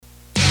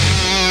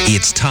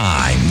It's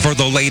time for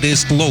the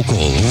latest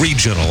local,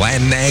 regional,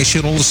 and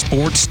national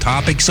sports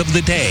topics of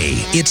the day.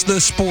 It's the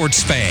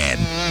Sports Fan,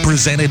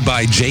 presented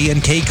by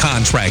J&K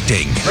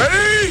Contracting.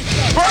 Ready?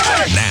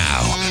 Break!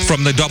 Now,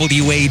 from the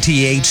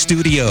WATH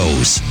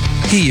studios,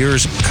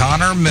 here's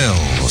Connor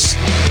Mills.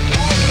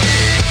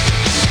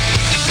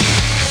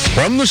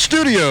 From the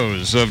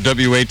studios of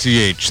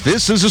WATH,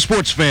 this is the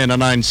Sports Fan on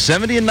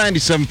 970 and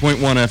 97.1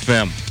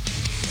 FM.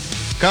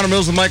 Connor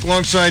Mills and Mike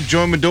alongside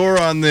Joe Medora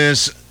on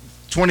this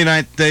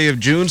 29th day of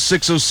June,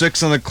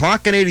 6:06 on the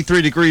clock and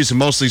 83 degrees and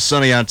mostly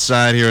sunny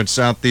outside here in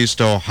Southeast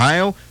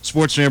Ohio.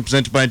 Sports Fan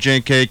presented by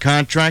J&K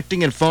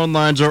Contracting, and phone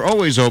lines are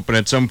always open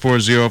at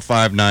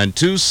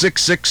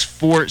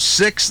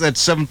 740-592-6646.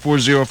 That's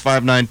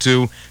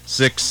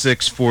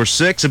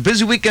 740-592-6646. A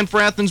busy weekend for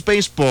Athens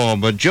baseball,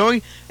 but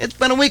Joey, it's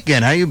been a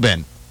weekend. How you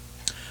been?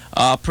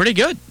 Pretty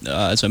good.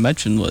 As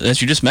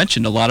you just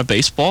mentioned, a lot of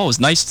baseball. It was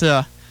nice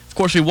to, of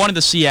course, we wanted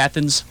to see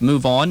Athens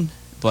move on.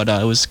 But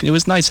it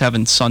was nice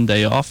having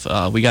Sunday off.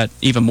 We got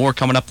even more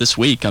coming up this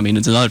week. I mean,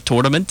 it's another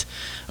tournament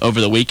over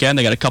the weekend.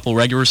 They got a couple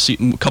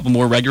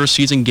more regular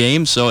season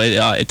games, so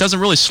it doesn't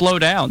really slow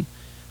down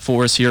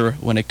for us here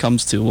when it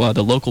comes to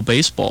the local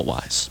baseball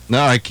wise.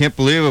 No, I can't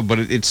believe it, but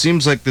it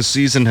seems like the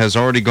season has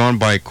already gone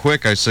by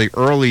quick. I say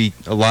early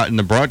a lot in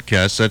the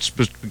broadcast. That's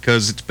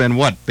because it's been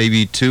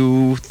maybe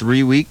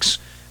 2-3 weeks,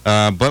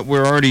 but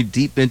we're already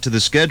deep into the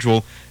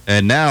schedule.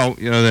 And now,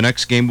 the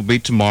next game will be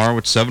tomorrow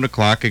at 7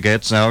 o'clock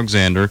against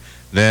Alexander.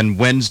 Then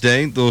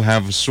Wednesday, they'll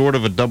have sort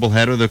of a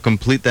doubleheader. They'll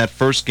complete that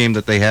first game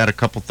that they had a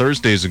couple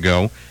Thursdays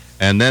ago,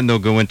 and then they'll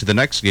go into the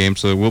next game.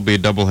 So there will be a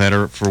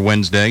doubleheader for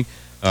Wednesday.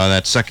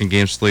 That second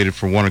game slated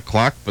for 1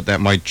 o'clock, but that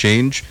might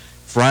change.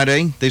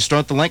 Friday, they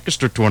start the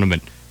Lancaster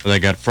tournament. They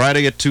got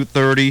Friday at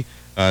 2:30,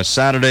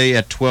 Saturday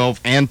at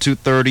 12 and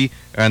 2:30,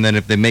 and then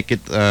if they make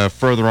it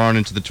further on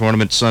into the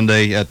tournament,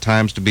 Sunday at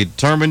times to be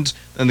determined.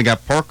 Then they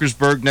got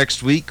Parkersburg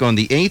next week on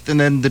the 8th, and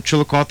then the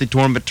Chillicothe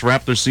tournament to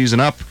wrap their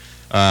season up.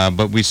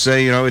 But we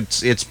say,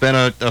 it's been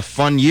a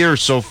fun year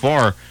so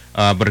far,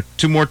 but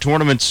 2 more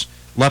tournaments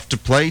left to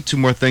play, 2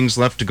 more things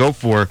left to go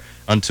for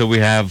until we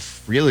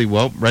have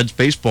Reds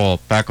baseball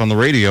back on the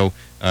radio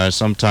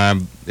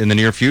sometime in the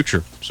near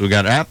future. So we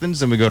got Athens,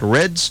 then we go to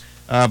Reds,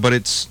 but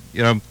it's,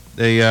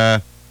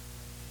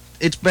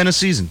 it's been a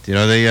season.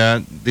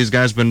 These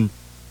guys have been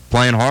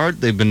playing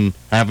hard. They've been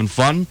having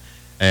fun.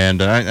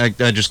 And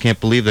I just can't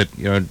believe that,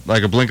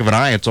 like a blink of an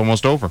eye, it's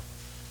almost over.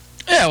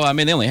 Yeah, well, I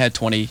mean, they only had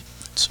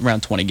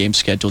around 20 games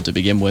scheduled to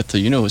begin with.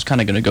 It was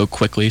kind of going to go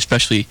quickly,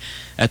 especially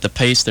at the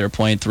pace they're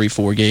playing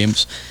 3-4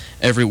 games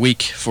every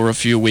week for a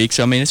few weeks.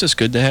 I mean, it's just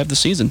good to have the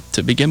season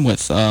to begin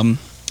with. I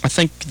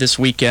think this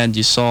weekend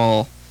I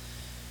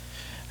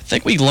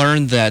think we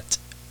learned that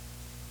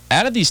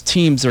out of these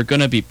teams they're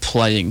going to be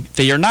playing,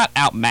 they are not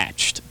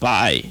outmatched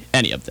by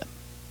any of them.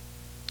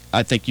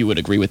 I think you would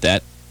agree with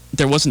that.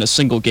 There wasn't a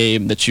single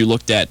game that you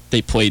looked at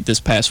they played this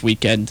past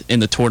weekend in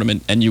the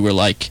tournament and you were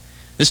like,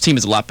 this team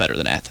is a lot better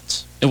than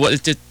Athens.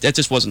 That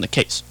just wasn't the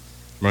case.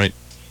 Right.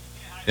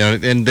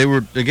 And they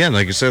were, again,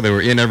 like I said, they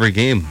were in every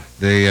game.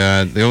 They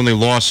only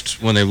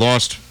lost, when they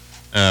lost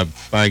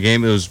by a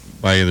game, it was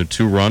by either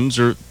 2 runs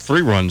or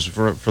 3 runs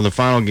for the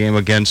final game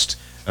against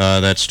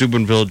that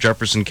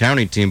Steubenville-Jefferson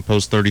County team,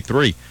 post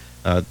 33.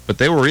 But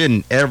they were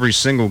in every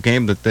single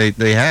game that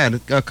they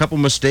had. A couple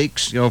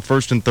mistakes,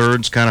 first and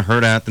thirds kind of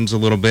hurt Athens a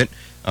little bit.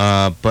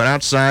 But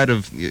outside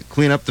of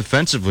clean up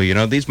defensively,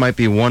 these might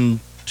be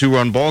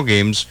 1-2-run ball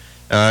games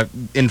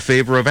in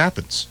favor of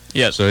Athens.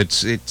 Yeah. So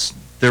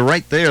they're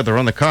right there. They're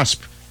on the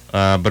cusp.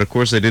 But of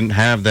course they didn't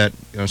have that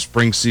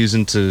spring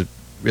season to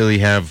really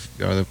have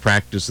the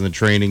practice and the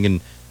training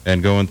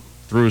and going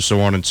through,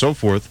 so on and so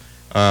forth.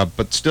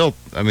 But still,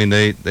 I mean,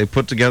 they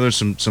put together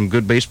some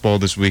good baseball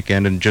this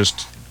weekend and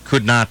just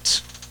could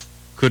not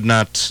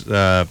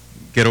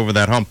get over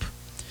that hump.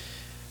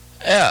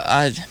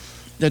 Yeah,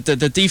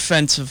 the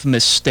defensive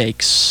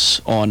mistakes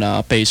on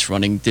base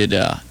running did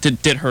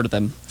hurt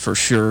them for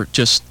sure.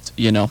 Just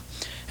and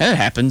it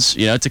happens.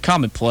 It's a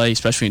common play,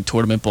 especially in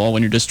tournament ball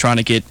when you're just trying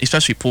to get,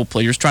 especially pool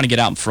players, trying to get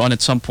out in front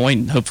at some point,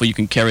 and hopefully you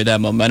can carry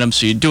that momentum.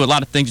 So you do a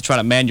lot of things to try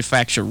to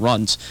manufacture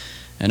runs,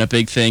 and a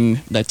big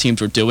thing that teams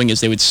were doing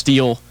is they would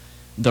steal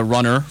the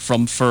runner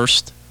from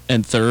first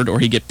and third, or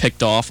he'd get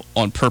picked off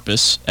on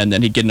purpose, and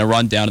then he'd get in a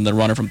rundown, and the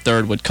runner from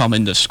third would come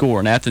in to score.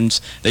 And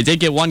Athens, they did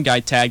get one guy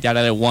tagged out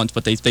of it once,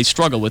 but they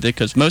struggle with it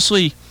because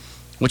mostly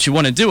what you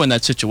want to do in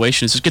that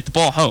situation is just get the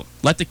ball home.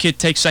 Let the kid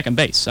take second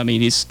base. I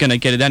mean, he's going to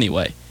get it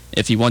anyway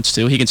if he wants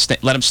to. He can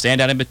let him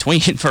stand out in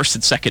between first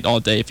and second all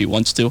day if he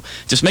wants to.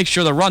 Just make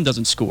sure the run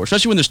doesn't score,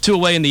 especially when there's 2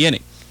 away in the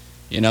inning.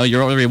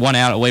 You're already 1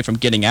 out away from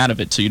getting out of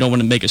it, so you don't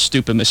want to make a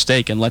stupid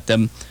mistake and let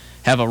them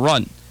have a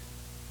run.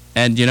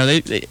 And,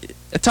 they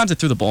at times they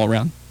threw the ball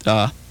around.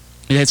 They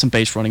had some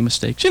base running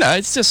mistakes.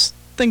 It's just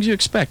things you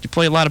expect. You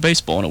play a lot of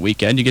baseball on a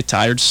weekend. You get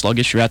tired,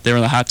 sluggish. You're out there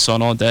in the hot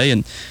sun all day,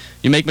 and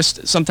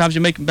sometimes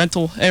you make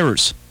mental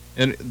errors.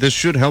 And this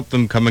should help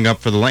them coming up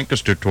for the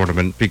Lancaster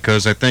tournament,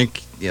 because I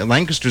think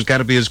Lancaster's got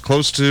to be as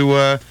close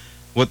to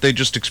what they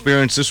just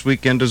experienced this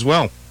weekend as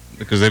well.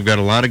 because they've got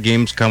a lot of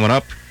games coming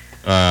up.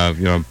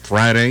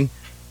 Friday,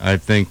 I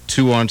think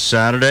 2 on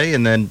Saturday,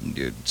 and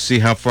then see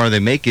how far they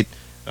make it.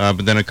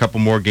 But then a couple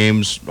more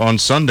games on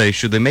Sunday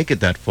should they make it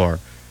that far.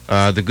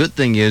 The good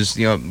thing is,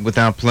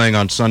 without playing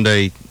on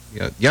Sunday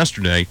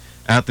yesterday,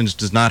 Athens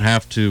does not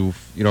have to,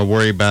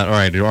 worry about, all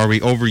right, are we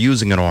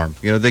overusing an arm?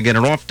 They get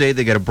an off day,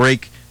 they get a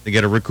break, they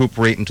get to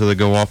recuperate until they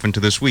go off into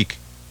this week.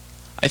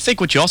 I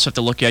think what you also have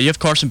to look at, you have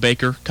Carson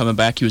Baker coming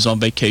back. He was on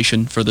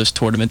vacation for this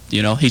tournament.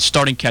 He's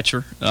starting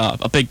catcher,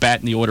 a big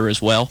bat in the order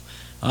as well.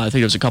 I think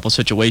there was a couple of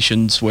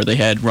situations where they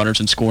had runners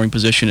in scoring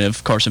position.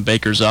 If Carson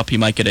Baker's up, he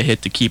might get a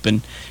hit to keep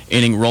an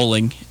inning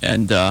rolling,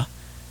 and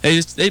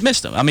they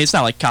missed him. I mean, it's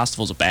not like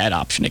Costavel's a bad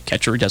option at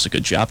catcher. He does a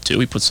good job, too.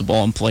 He puts the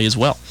ball in play as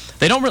well.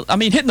 They don't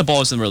really, hitting the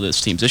ball isn't really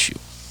this team's issue.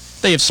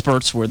 They have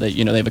spurts where they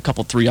have a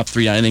couple 3-up,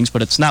 3-down innings,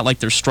 but it's not like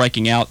they're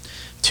striking out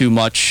too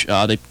much.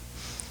 They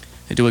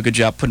do a good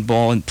job putting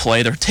ball in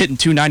play. They're hitting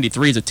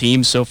 293 as a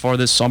team so far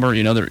this summer.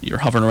 You're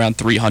hovering around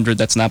 300.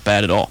 That's not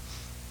bad at all.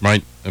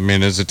 Right.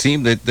 As a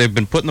team, they've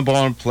been putting the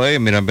ball in play.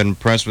 I've been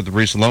impressed with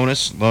Reese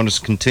Lonis.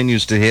 Lonis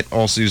continues to hit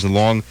all season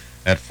long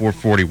at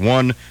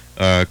 441.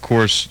 Of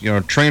course,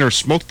 Trainer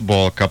smoked the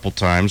ball a couple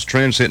times.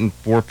 Trainer's hitting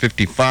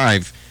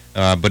 455,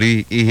 but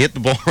he hit the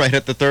ball right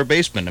at the third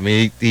baseman.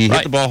 He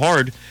hit the ball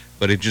hard,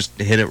 but it just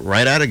hit it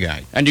right at a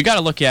guy. And you got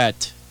to look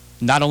at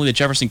not only the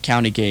Jefferson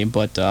County game,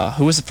 but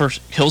who was the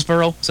first?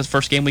 Hillsborough? Was that the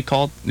first game we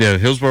called? Yeah,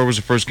 Hillsborough was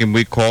the first game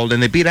we called,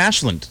 and they beat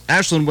Ashland.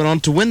 Ashland went on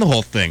to win the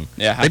whole thing.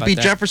 Yeah, they beat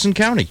Jefferson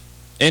County.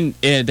 And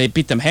they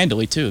beat them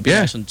handily, too. Beat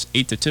Ashland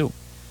 8-2.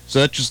 So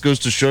that just goes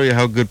to show you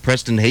how good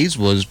Preston Hayes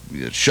was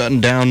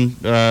shutting down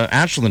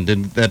Ashland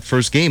in that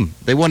first game.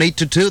 They won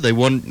 8-2. They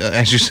won,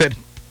 as you said,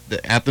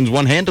 Athens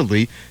won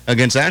handily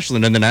against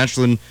Ashland, and then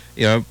Ashland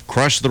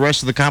crushed the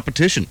rest of the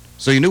competition.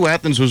 So you knew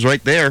Athens was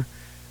right there,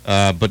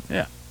 but...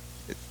 Yeah.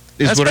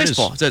 That's what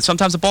baseball. It is.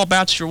 Sometimes the ball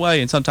bounces your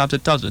way, and sometimes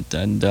it doesn't.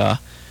 And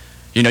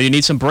you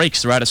need some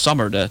breaks throughout a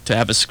summer to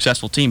have a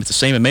successful team. It's the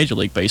same in Major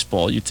League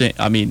Baseball.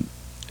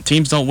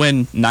 Teams don't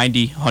win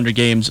 90, 100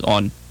 games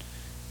on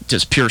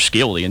just pure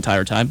skill the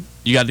entire time.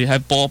 You got to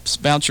have balls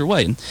bounce your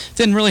way, and it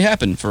didn't really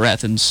happen for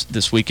Athens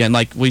this weekend.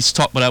 Like we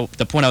talked about,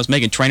 the point I was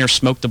making, Trainer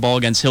smoked the ball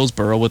against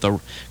Hillsborough with a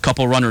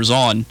couple runners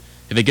on.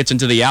 If it gets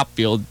into the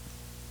outfield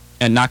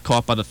and not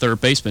caught by the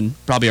third baseman,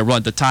 probably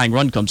the tying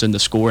run comes in to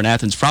score, and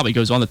Athens probably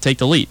goes on to take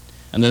the lead.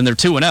 And then they're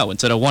 2-0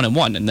 instead of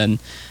 1-1, and then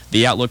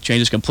the outlook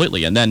changes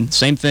completely. And then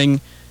same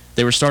thing,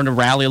 they were starting to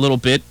rally a little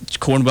bit.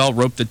 Cornwell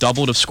roped the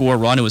double to score a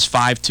run. It was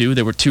 5-2.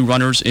 There were 2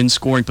 runners in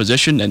scoring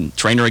position, and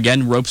Trainer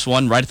again ropes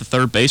one right at the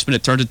third baseman.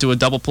 It turned into a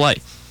double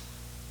play.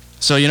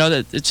 So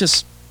that it's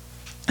just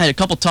had a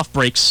couple tough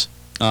breaks,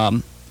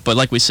 but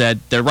like we said,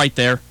 they're right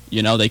there.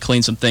 They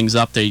clean some things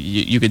up.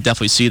 You could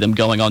definitely see them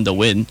going on to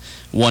win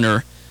one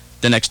or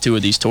the next 2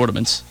 of these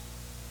tournaments.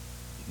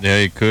 Yeah,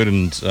 you could,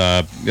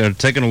 and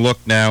taking a look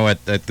now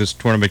at this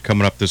tournament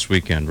coming up this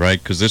weekend, right?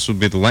 Because this will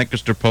be the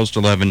Lancaster Post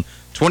 11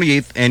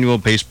 28th Annual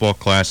Baseball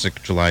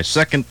Classic, July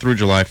 2nd through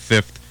July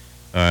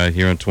 5th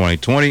here in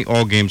 2020.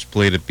 All games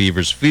played at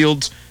Beavers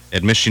Fields.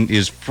 Admission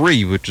is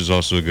free, which is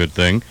also a good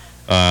thing.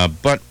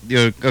 But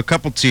a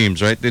couple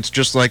teams, right? It's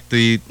just like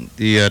the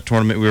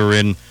tournament we were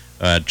in,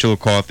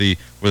 Chillicothe,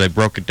 where they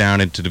broke it down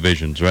into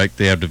divisions, right?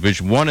 They have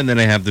Division 1, and then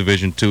they have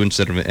Division 2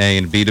 instead of an A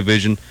and B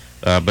division.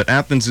 But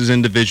Athens is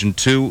in Division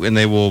 2, and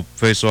they will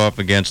face off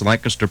against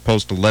Lancaster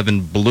Post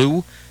 11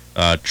 Blue,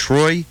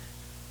 Troy,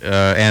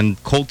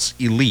 and Colts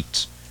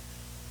Elite.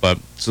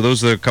 So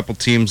those are a couple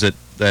teams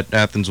that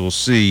Athens will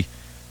see.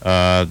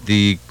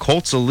 The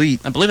Colts Elite...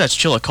 I believe that's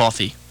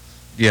Chillicothe.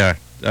 Yeah,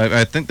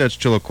 I think that's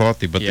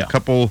Chillicothe, but the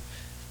couple...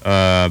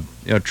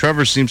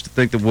 Trevor seems to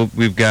think that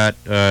we've got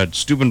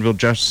Steubenville,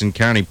 Jefferson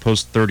County,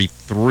 Post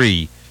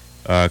 33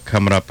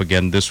 coming up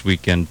again this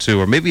weekend,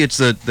 too. Or maybe it's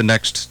the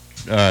next...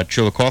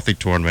 Chillicothe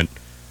tournament,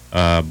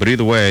 but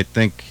either way, I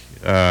think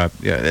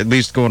at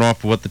least going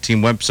off of what the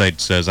team website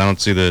says, I don't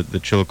see the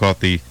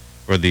Chillicothe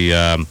or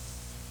the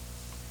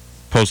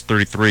Post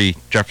 33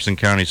 Jefferson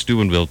County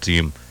Steubenville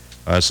team.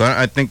 So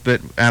I think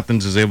that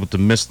Athens is able to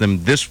miss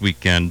them this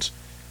weekend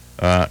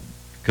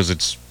because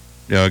it's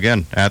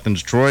again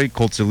Athens, Troy,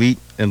 Colts Elite,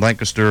 and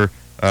Lancaster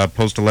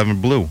Post 11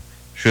 Blue.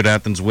 Should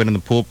Athens win in the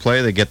pool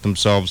play, they get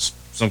themselves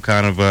some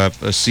kind of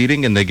a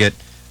seeding, and they get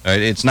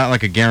it's not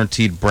like a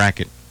guaranteed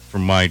bracket.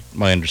 From my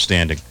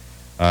understanding.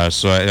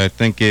 So I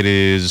think it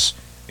is,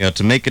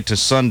 to make it to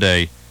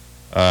Sunday,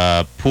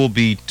 Pool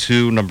B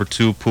 2, number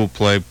 2, pool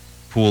play,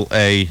 Pool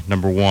A,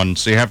 number 1.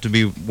 So you have to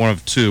be one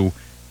of 2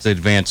 to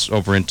advance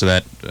over into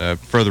that,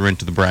 further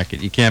into the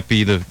bracket. You can't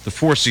be the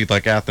 4 seed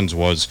like Athens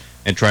was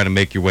and try to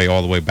make your way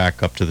all the way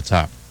back up to the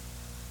top.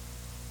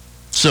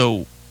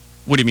 So,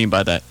 what do you mean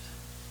by that?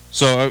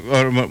 So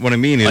what I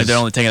mean is... Like they're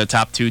only taking the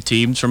top 2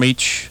 teams from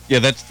each? Yeah,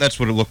 that's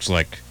what it looks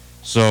like.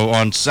 So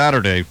on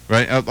Saturday,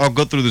 right, I'll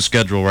go through the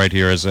schedule right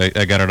here as I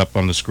got it up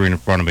on the screen in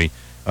front of me.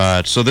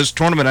 So this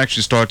tournament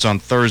actually starts on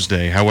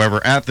Thursday.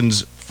 However,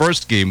 Athens'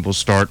 first game will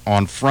start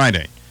on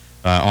Friday.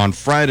 On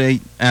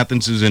Friday,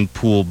 Athens is in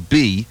Pool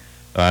B,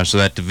 so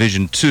that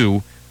Division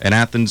 2, and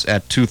Athens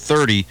at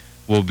 2:30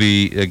 will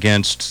be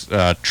against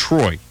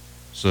Troy.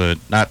 So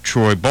not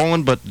Troy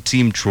Bowling, but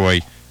Team Troy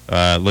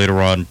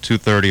later on,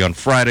 2:30 on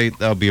Friday.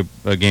 That'll be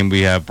a game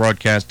we have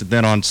broadcasted.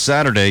 Then on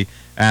Saturday,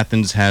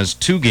 Athens has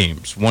two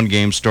games. One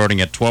game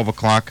starting at 12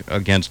 o'clock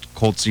against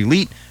Colts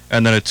Elite,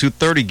 and then a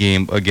 2:30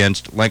 game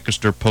against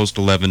Lancaster Post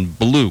 11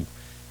 Blue.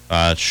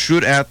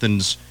 Should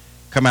Athens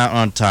come out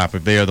on top,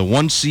 if they are the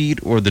 1 seed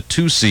or the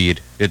 2 seed,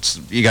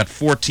 you got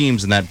 4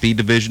 teams in that B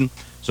division.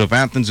 So if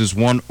Athens is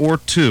 1 or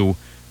 2,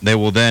 they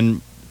will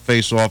then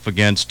face off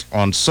against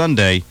on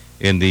Sunday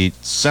in the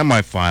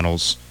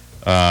semifinals.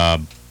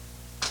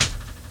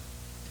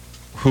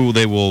 Who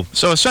they will.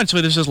 So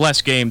essentially, this is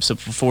less games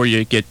before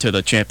you get to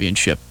the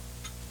championship.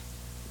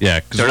 Yeah,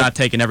 they're not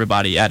taking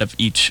everybody out of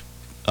each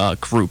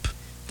group.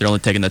 They're only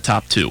taking the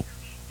top 2.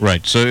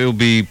 Right. So it'll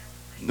be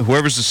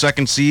whoever's the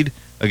 2nd seed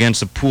against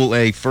the Pool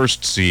A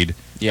 1st seed,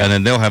 and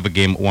then they'll have a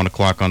game at 1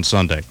 o'clock on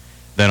Sunday.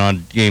 Then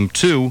on game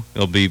 2,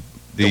 it'll be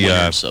the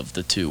winners of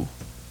the 2.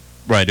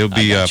 Right. It'll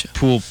be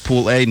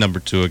Pool A number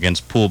 2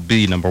 against Pool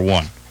B number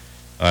 1.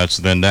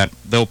 So then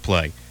they'll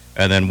play,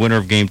 and then winner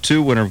of game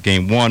 2, winner of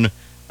game 1.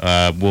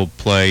 Will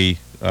play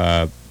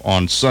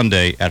on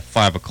Sunday at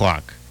 5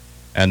 o'clock.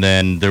 And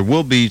then there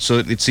will be, so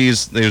it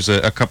sees there's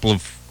a couple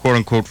of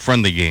quote-unquote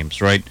friendly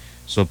games, right?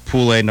 So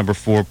Pool A number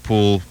 4,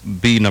 Pool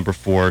B number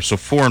 4. So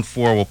 4 and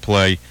 4 will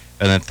play,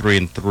 and then 3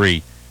 and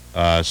 3.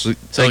 So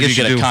you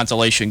get a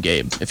consolation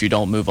game if you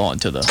don't move on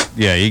to the...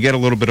 Yeah, you get a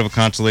little bit of a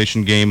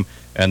consolation game,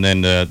 and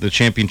then the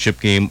championship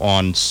game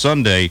on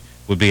Sunday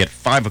would be at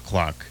 5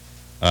 o'clock.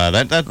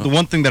 The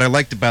one thing that I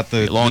liked about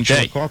the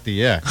Chillicothe,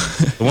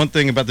 the one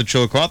thing about the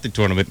Chillicothe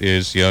tournament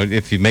is,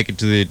 if you make it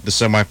to the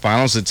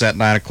semifinals, it's at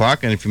 9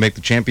 o'clock, and if you make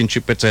the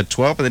championship, it's at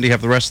 12, and then you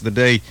have the rest of the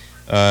day.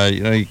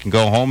 You can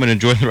go home and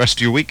enjoy the rest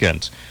of your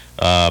weekends.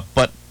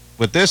 But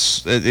with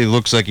this, it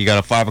looks like you got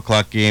a 5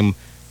 o'clock game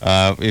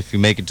if you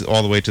make it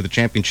all the way to the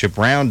championship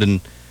round,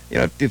 and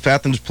if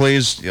Athens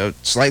plays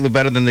slightly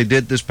better than they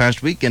did this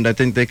past weekend, I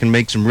think they can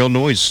make some real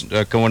noise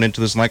going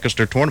into this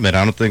Lancaster tournament.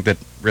 I don't think that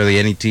really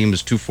any team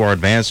is too far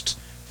advanced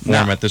for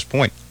them at this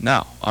point.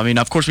 No. I mean,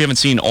 of course, we haven't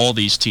seen all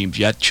these teams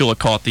yet.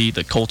 Chillicothe,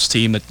 the Colts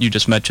team that you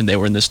just mentioned, they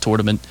were in this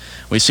tournament.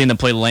 We've seen them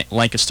play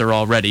Lancaster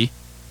already.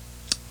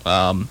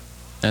 And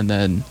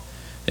then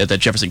the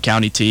Jefferson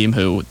County team,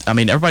 who, I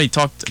mean, everybody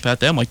talked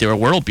about them like they were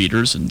world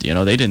beaters, and,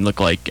 they didn't look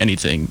like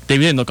anything. They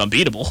didn't look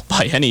unbeatable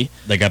by any.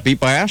 They got beat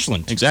by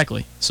Ashland.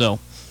 Exactly. So,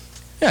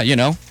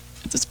 yeah,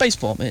 it's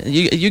baseball, man.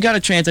 You got a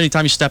chance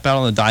anytime you step out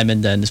on the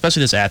diamond, and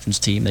especially this Athens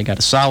team. They got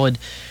a solid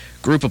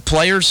group of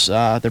players.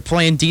 They're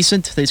playing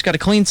decent. They just got to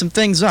clean some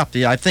things up.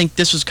 I think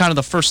this was kind of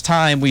the first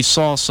time we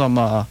saw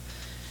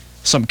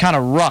some kind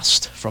of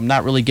rust from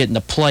not really getting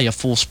to play a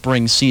full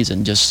spring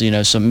season. Just,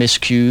 some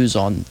miscues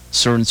on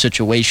certain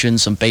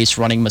situations, some base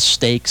running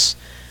mistakes.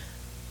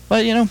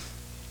 But,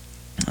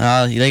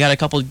 they got a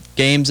couple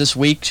games this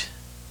week.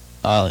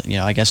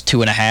 I guess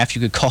 2.5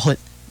 you could call it,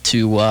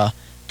 to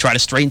try to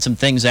straighten some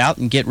things out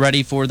and get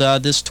ready for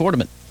this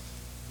tournament.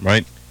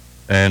 Right.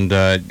 And,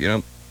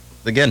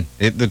 again,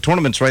 the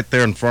tournament's right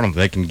there in front of them.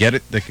 They can get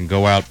it. They can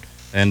go out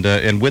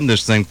and win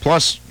this thing.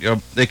 Plus,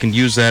 they can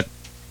use that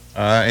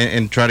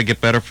and try to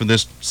get better for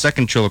this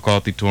second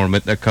Chillicothe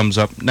tournament that comes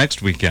up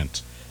next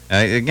weekend.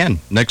 Again,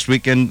 next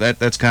weekend,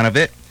 that's kind of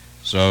it.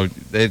 So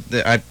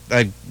I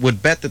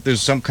would bet that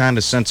there's some kind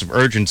of sense of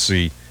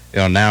urgency,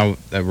 now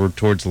that we're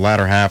towards the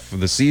latter half of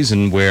the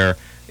season, where,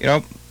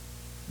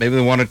 maybe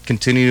they want to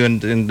continue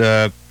and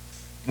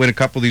win a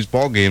couple of these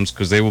ball games,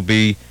 because they will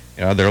be,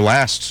 their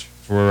last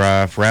for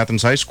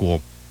Athens High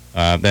School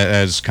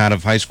as kind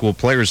of high school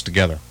players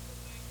together.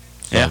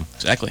 So. Yeah,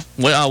 exactly.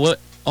 What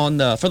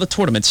for the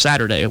tournament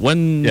Saturday?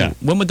 When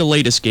would the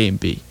latest game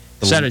be?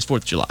 Saturday's 4th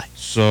of July.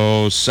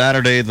 So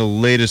Saturday, the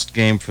latest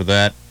game for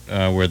that.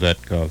 Where'd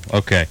that go?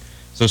 Okay.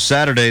 So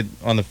Saturday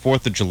on the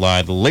 4th of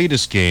July, the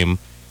latest game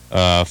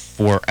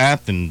for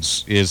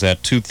Athens is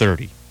at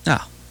 2:30.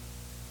 Ah,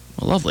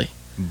 well, lovely.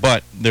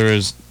 But there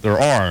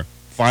are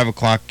 5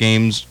 o'clock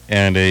games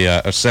and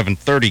a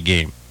 7:30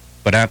 game.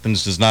 But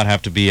Athens does not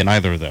have to be in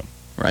either of them.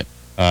 Right.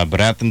 But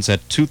Athens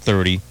at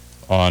 2:30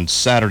 on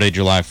Saturday,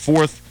 July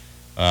 4th.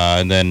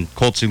 And then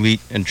Colts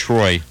Elite and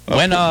Troy.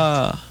 When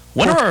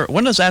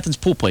does Athens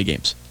pool play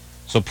games?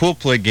 So pool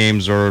play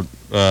games are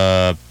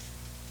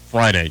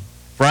Friday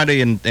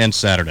and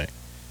Saturday.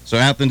 So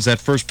Athens, that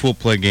first pool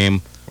play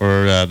game,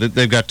 or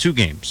they've got 2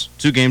 games.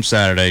 2 games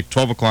Saturday,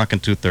 12 o'clock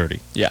and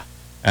 2:30. Yeah.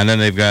 And then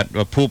they've got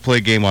a pool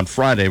play game on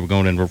Friday. We're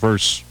going in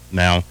reverse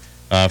now.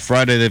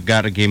 Friday they've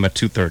got a game at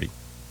 2:30.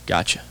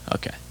 Gotcha.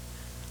 Okay.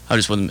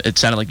 It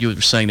sounded like you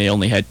were saying they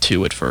only had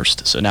 2 at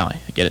first, so now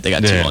I get it. They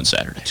got 2 on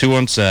Saturday. 2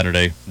 on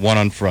Saturday, 1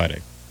 on Friday.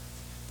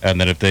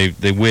 And then if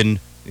they win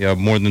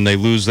more than they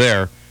lose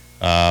there,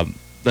 then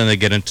they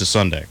get into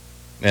Sunday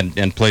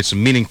and play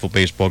some meaningful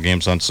baseball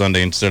games on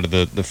Sunday instead of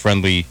the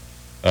friendly,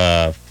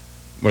 what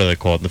do they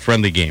call it, the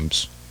friendly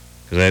games.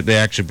 Because they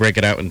actually break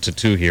it out into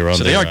 2 here.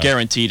 So they are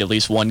guaranteed at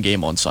least 1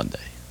 game on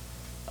Sunday.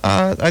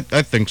 I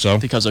think so.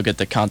 Because they'll get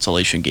the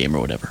consolation game or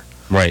whatever.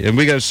 Right, and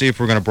we got to see if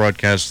we're going to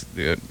broadcast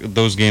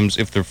those games,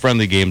 if they're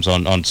friendly games,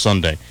 on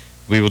Sunday.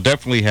 We will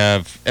definitely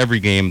have every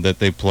game that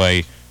they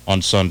play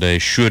on Sunday,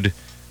 should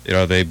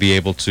they be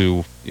able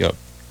to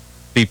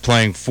be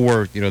playing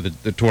for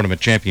the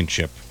tournament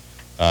championship.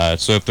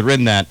 So if they're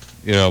in that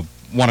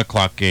 1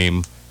 o'clock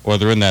game, or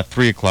they're in that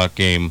 3 o'clock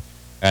game,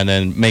 and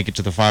then make it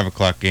to the 5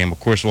 o'clock game, of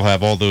course we'll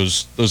have all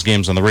those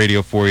games on the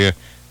radio for you.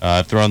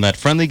 If they're on that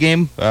friendly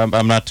game,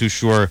 I'm not too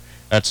sure.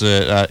 That's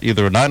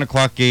either a 9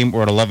 o'clock game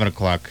or an 11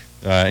 o'clock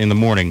in the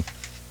morning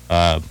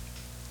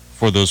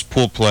for those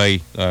pool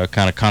play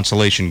kind of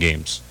consolation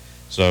games.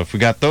 So if we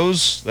got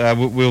those,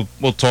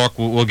 we'll talk.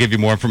 We'll give you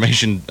more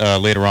information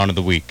later on in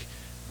the week.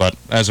 But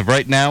as of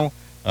right now,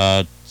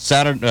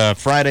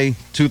 Friday,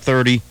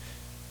 2:30,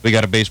 we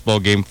got a baseball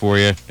game for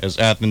you, as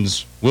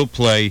Athens will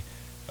play.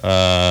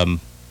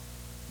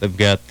 They've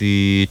got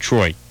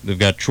Troy. They've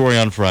got Troy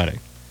on Friday.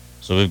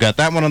 So we've got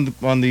that one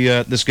on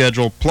the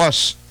schedule.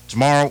 Plus,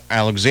 tomorrow,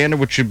 Alexander,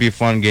 which should be a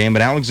fun game.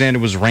 But Alexander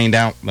was rained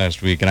out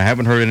last week, and I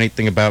haven't heard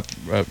anything about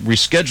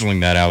rescheduling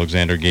that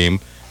Alexander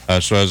game.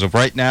 So as of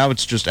right now,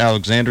 it's just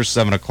Alexander,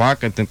 7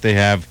 o'clock. I think they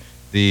have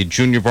the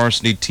junior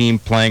varsity team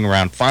playing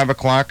around 5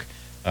 o'clock.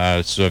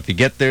 So if you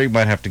get there, you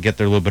might have to get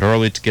there a little bit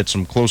early to get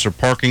some closer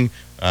parking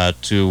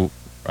to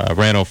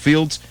Randolph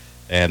Fields.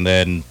 And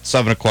then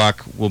 7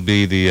 o'clock will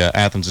be the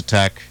Athens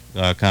Attack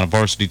kind of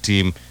varsity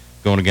team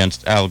going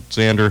against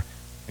Alexander.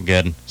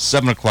 Again,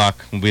 7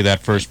 o'clock will be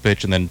that first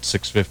pitch, and then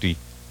 6:50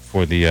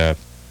 for the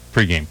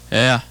pregame.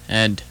 Yeah,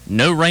 and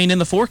no rain in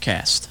the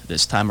forecast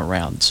this time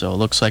around. So it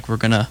looks like we're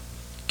going to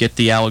get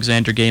the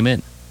Alexander game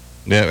in.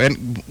 Yeah,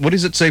 and what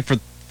does it say for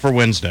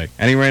Wednesday?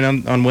 Any rain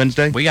on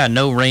Wednesday? We got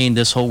no rain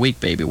this whole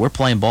week, baby. We're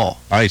playing ball.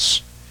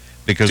 Ice.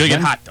 Because it's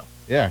going to get hot, though.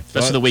 Yeah.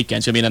 Especially the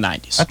weekends. It's going to be in the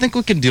 90s. I think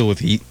we can deal with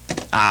heat.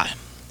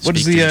 What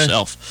is the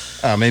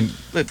yourself? I mean,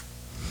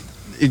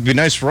 it'd be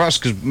nice for us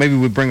because maybe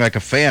we'd bring like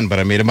a fan, but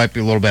I mean, it might be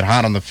a little bit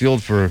hot on the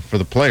field for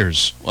the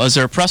players. Well, is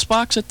there a press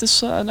box at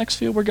this next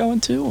field we're going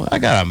to? I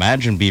got to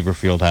imagine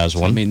Beaverfield has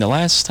one. I mean, the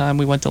last time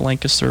we went to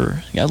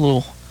Lancaster, got a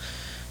little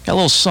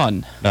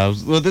sun. No,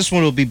 well, this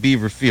one will be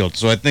Beaver Field.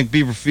 So I think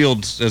Beaver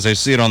Field, as I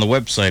see it on the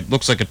website,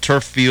 looks like a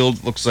turf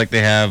field. Looks like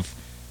they have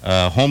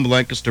home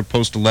Lancaster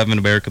Post 11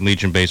 American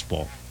Legion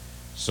baseball.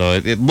 So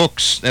it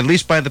looks, at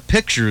least by the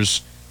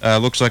pictures,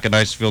 looks like a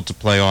nice field to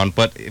play on.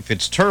 But if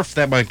it's turf,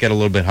 that might get a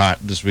little bit hot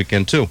this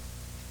weekend too.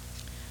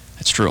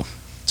 That's true.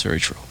 It's very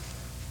true.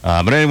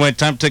 But anyway,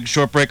 time to take a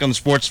short break on the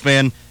Sports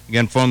Fan.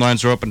 Again, phone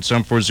lines are open at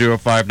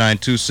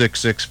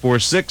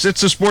 740-592-6646.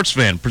 It's the Sports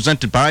Fan,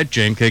 presented by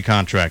J&K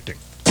Contracting.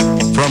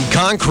 From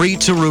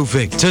concrete to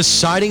roofing to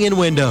siding and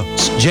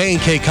windows,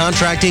 J&K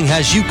Contracting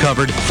has you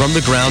covered from the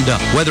ground up.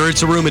 Whether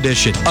it's a room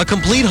addition, a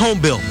complete home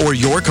build, or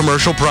your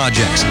commercial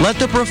projects, let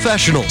the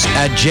professionals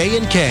at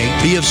J&K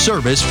be of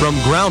service from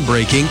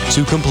groundbreaking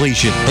to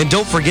completion. And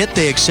don't forget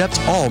they accept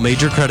all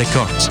major credit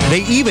cards.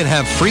 They even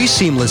have free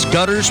seamless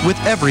gutters with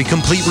every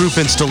complete roof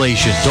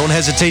installation. Don't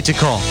hesitate to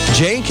call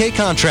J&K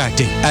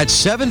Contracting at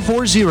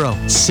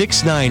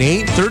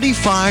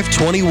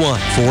 740-698-3521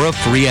 for a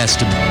free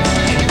estimate.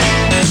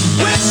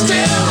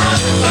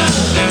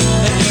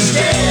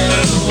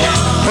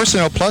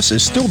 Personnel Plus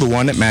is still the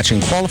one at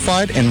matching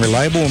qualified and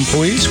reliable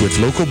employees with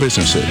local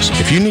businesses.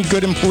 If you need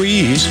good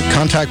employees,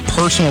 contact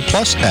Personnel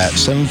Plus at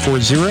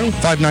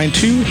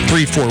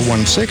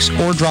 740-592-3416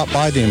 or drop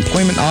by the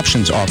Employment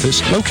Options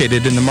Office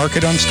located in the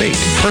Market on State.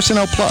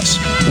 Personnel Plus.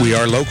 We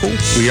are local,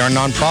 we are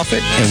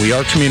nonprofit, and we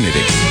are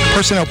community.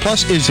 Personnel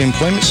Plus is the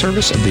employment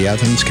service of the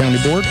Athens County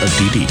Board of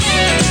DD.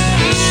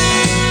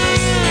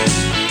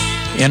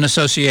 In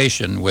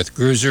association with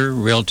Gruser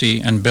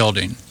Realty and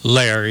Building.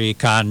 Larry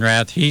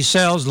Conrath, he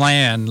sells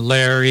land.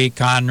 Larry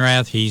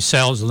Conrath, he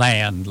sells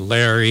land.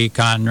 Larry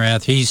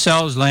Conrath, he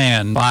sells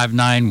land.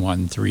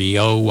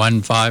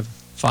 5913015.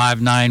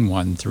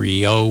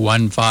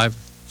 5913015.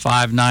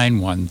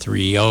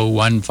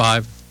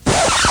 5913015.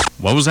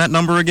 What was that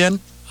number again?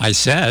 I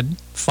said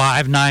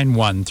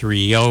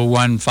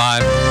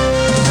 5913015.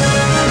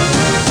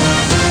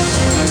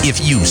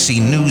 If you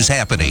see news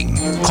happening,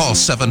 call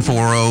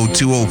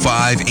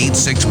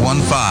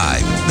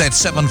 740-205-8615.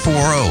 That's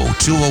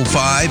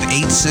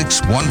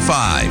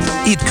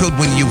 740-205-8615. It could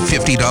win you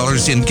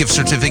 $50 in gift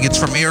certificates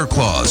from Air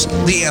Claws,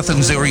 the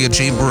Athens Area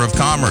Chamber of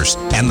Commerce,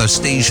 and the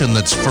station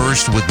that's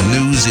first with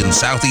news in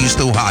Southeast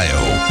Ohio,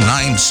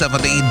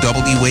 970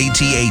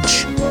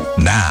 WATH.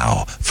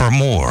 Now, for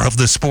more of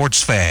the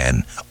Sports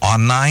Fan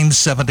on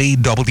 970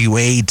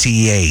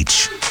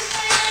 WATH.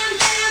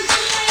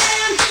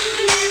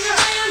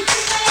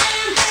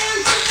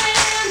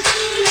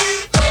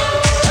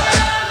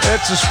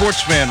 It's the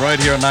Sports Fan right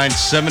here on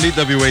 970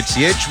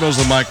 WATH.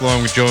 Mosley Mike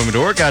along with Joey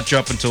Medora. Got you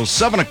up until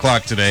 7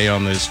 o'clock today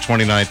on this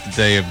 29th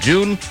day of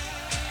June.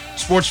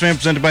 Sports Fan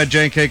presented by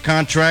J&K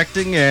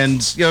Contracting.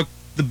 And, the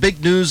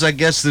big news, I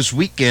guess, this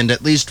weekend,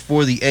 at least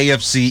for the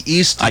AFC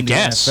East. I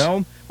guess.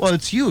 NFL, well,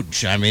 it's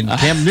huge. I mean,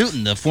 Cam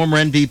Newton, the former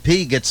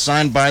MVP, gets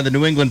signed by the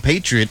New England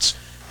Patriots.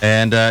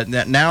 And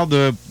now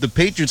the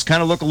Patriots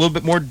kind of look a little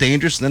bit more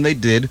dangerous than they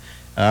did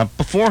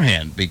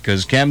beforehand,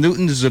 because Cam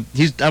Newton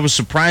I was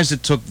surprised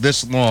it took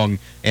this long,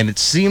 and it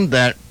seemed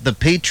that the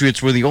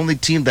Patriots were the only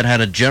team that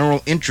had a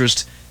general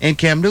interest in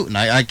Cam Newton.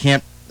 I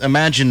can't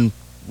imagine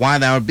why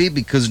that would be,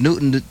 because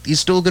Newton, he's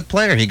still a good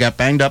player. He got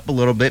banged up a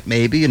little bit,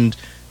 maybe, and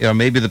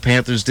maybe the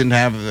Panthers didn't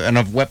have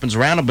enough weapons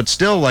around him, but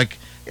still,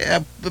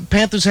 the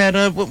Panthers had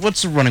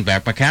what's the running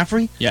back,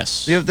 McCaffrey?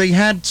 Yes. They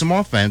had some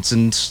offense,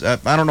 and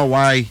I don't know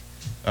why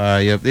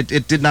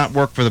it did not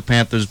work for the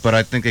Panthers, but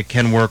I think it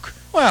can work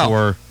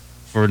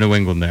for New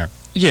England there.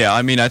 Yeah,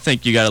 I mean, I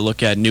think you got to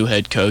look at new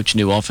head coach,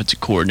 new offensive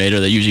coordinator.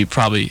 They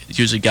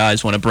usually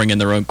guys want to bring in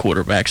their own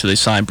quarterback, so they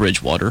sign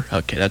Bridgewater.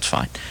 Okay, that's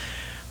fine.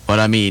 But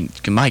I mean,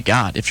 my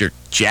God, if you're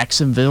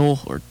Jacksonville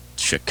or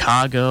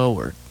Chicago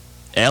or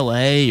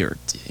L.A. or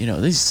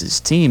these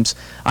teams,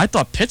 I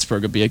thought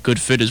Pittsburgh would be a good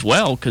fit as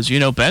well, because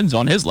Ben's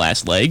on his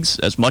last legs.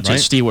 As much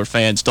as Steelers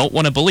fans don't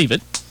want to believe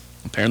it,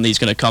 apparently he's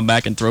going to come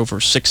back and throw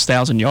for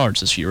 6,000 yards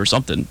this year or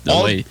something.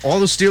 All the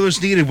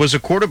Steelers needed was a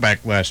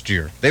quarterback last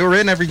year. They were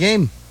in every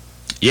game.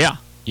 Yeah.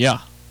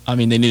 I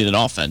mean, they needed an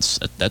offense.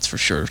 That's for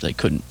sure. They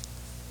couldn't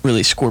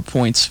really score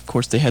points. Of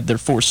course, they had their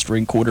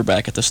fourth-string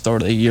quarterback at the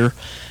start of the year,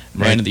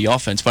 ran into the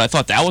offense. But I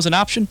thought that was an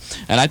option.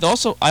 And I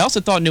also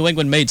thought New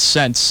England made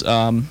sense,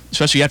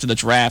 especially after the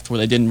draft where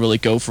they didn't really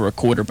go for a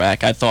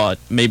quarterback. I thought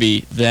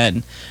maybe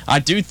then. I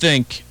do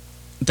think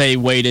they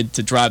waited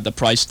to drive the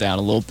price down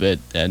a little bit,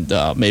 and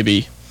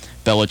maybe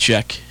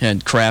Belichick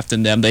and Kraft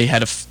and them, they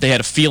had a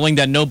feeling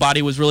that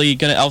nobody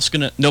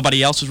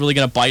else was really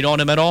gonna bite on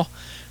him at all.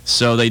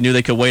 So they knew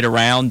they could wait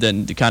around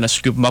and kind of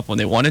scoop him up when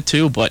they wanted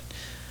to. But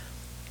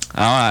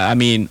I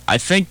mean, I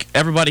think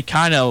everybody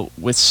kind of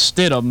with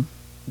Stidham,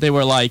 they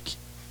were like,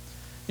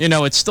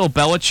 it's still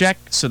Belichick,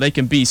 so they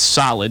can be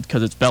solid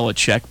because it's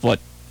Belichick. But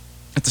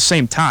at the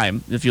same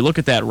time, if you look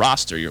at that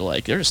roster, you're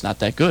like, they're just not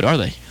that good, are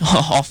they?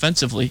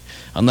 Offensively,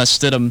 unless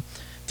Stidham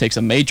takes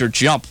a major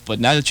jump. But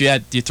now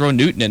that you throw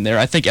Newton in there,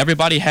 I think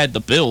everybody had the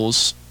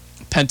Bills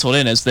penciled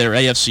in as their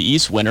AFC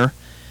East winner,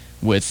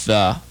 with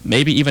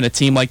maybe even a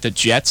team like the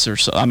Jets or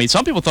so. I mean,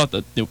 some people thought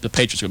that the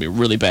Patriots were going to be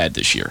really bad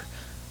this year,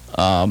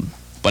 but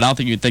I don't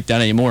think you'd think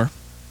that anymore.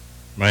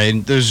 Right,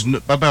 there's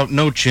about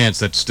no chance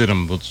that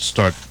Stidham will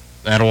start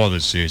at all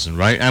this season,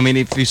 right? I mean,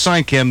 if you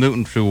sign Cam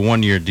Newton to a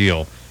one-year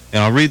deal,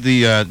 and I'll read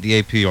the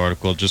AP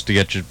article just to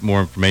get you more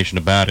information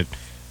about it.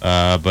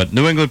 But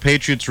New England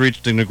Patriots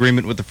reached an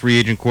agreement with the free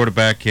agent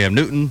quarterback Cam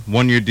Newton,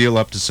 one-year deal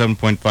up to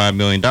 $7.5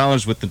 million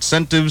with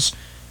incentives.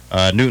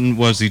 Newton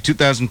was the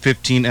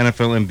 2015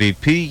 NFL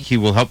MVP. He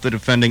will help the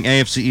defending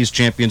AFC East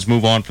champions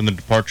move on from the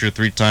departure of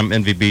three-time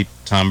MVP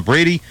Tom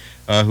Brady,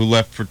 who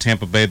left for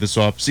Tampa Bay this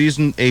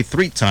offseason. A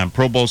three-time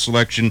Pro Bowl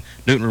selection,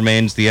 Newton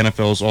remains the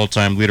NFL's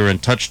all-time leader in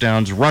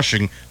touchdowns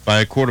rushing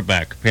by a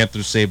quarterback.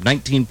 Panthers saved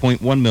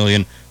 $19.1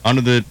 million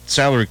under the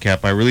salary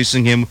cap by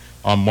releasing him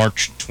on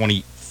March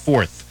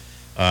 24th.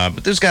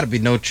 But there's got to be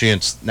no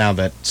chance now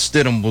that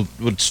Stidham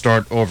would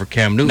start over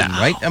Cam Newton,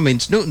 right? I mean,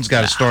 Newton's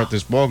got to start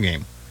this ball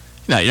game.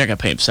 No, you're not going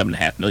to pay him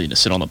 $7.5 million to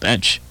sit on the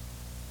bench.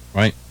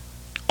 Right.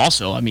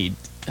 Also, I mean,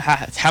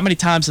 how many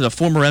times has a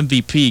former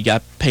MVP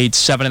got paid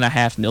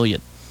 $7.5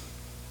 million?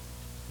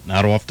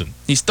 Not often.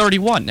 He's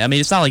 31. I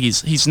mean, it's not like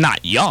he's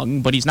not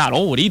young, but he's not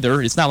old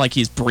either. It's not like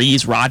he's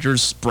Breeze,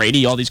 Rodgers,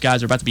 Brady. All these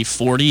guys are about to be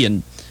 40,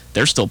 and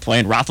they're still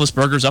playing.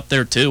 Roethlisberger's up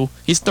there, too.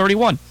 He's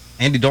 31.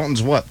 Andy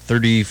Dalton's what,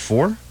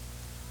 34,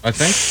 I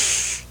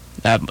think?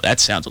 That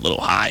sounds a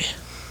little high.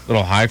 A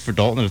little high for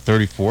Dalton at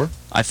 34?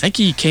 I think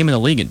he came in the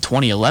league in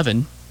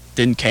 2011.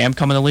 Didn't Cam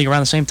come in the league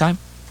around the same time?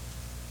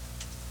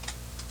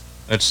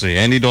 Let's see.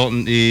 Andy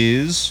Dalton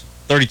is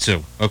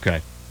 32.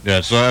 Okay.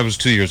 Yeah, so I was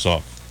 2 years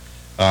off.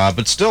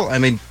 But still, I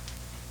mean,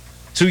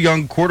 two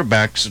young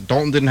quarterbacks.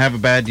 Dalton didn't have a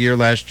bad year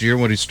last year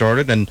when he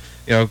started. And,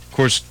 of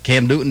course,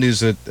 Cam Newton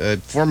is a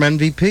former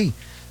MVP.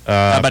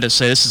 I'm about to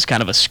say this is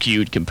kind of a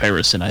skewed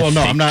comparison, I think.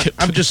 No, I'm not.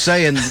 I'm just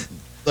saying,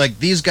 like,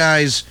 these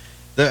guys...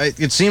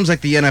 It seems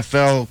like the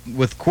NFL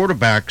with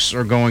quarterbacks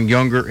are going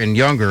younger and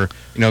younger.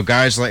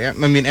 Guys like,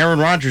 Aaron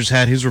Rodgers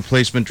had his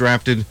replacement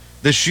drafted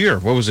this year.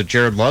 What was it,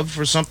 Jared Love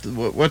or something?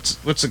 What's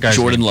the guy's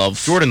Jordan name?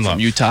 Love. Jordan Love.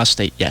 From Utah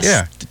State, yes.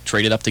 Yeah.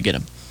 Traded up to get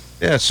him.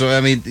 Yeah, so,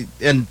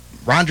 and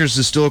Rodgers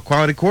is still a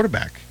quality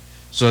quarterback.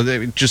 So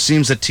it just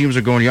seems that teams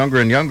are going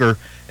younger and younger,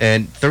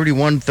 and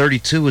 31,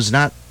 32 is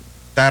not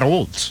that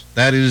old.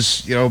 That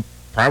is,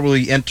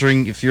 probably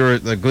entering, if you're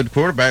a good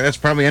quarterback, that's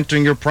probably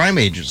entering your prime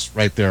ages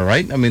right there,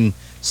 right? I mean,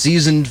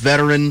 seasoned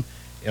veteran,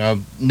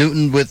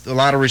 Newton with a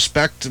lot of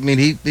respect. I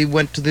mean, he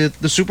went to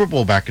the Super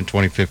Bowl back in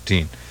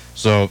 2015.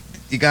 So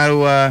you got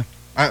to,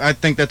 I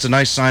think that's a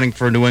nice signing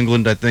for New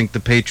England. I think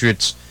the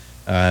Patriots,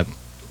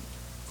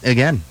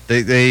 again,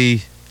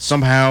 they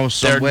somehow,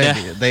 some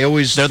way, they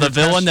always... They're the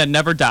villain that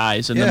never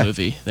dies in the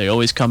movie. They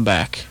always come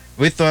back.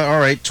 We thought, all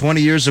right, 20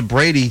 years of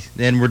Brady,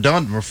 and we're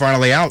done. We're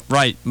finally out.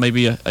 Right.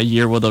 Maybe a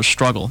year where they'll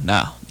struggle.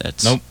 No,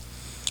 that's... Nope.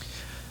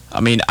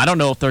 I mean, I don't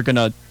know if they're going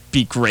to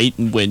be great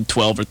and win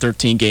 12 or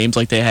 13 games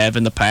like they have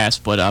in the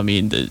past, but, I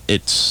mean,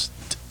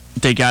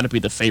 they got to be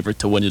the favorite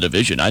to win the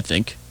division, I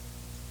think.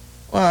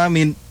 Well, I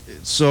mean,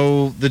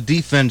 so the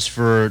defense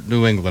for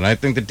New England, I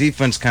think the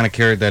defense kind of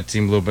carried that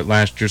team a little bit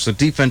last year. So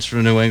defense for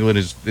New England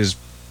is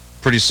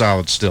pretty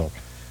solid still,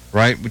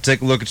 right? We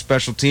take a look at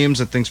special teams.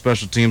 I think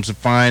special teams are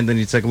fine. Then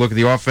you take a look at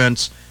the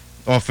offense.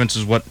 Offense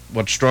is what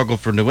struggled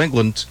for New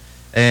England.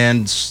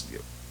 And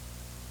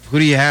who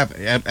do you have?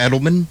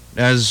 Edelman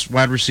as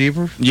wide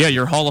receiver? Yeah,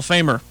 your Hall of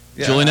Famer,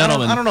 Yeah, Julian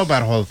Edelman. I don't know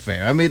about Hall of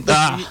Fame. I mean,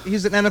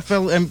 he's an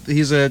NFL,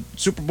 he's a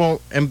Super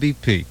Bowl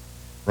MVP,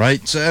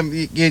 right? So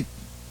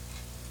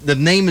the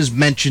name is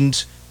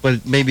mentioned,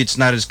 but maybe it's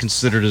not as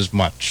considered as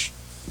much,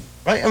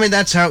 right? I mean,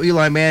 that's how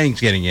Eli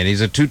Manning's getting in.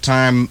 He's a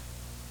two-time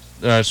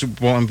Super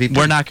Bowl MVP.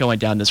 We're not going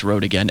down this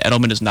road again.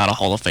 Edelman is not a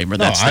Hall of Famer.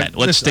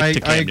 Let's stick to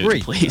Cam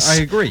Newton, please.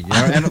 I agree.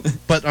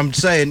 But I'm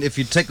saying, if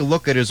you take a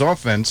look at his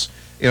offense,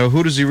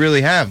 who does he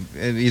really have?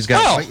 He's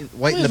got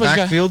White in the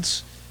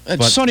backfields.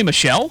 Sony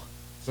Michel.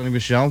 Sony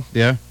Michel,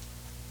 yeah.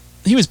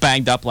 He was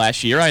banged up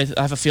last year. I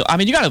have a feel. I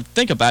mean, you got to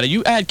think about it.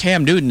 You add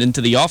Cam Newton into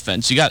the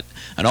offense. You got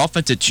an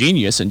offensive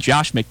genius in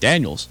Josh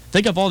McDaniels.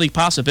 Think of all the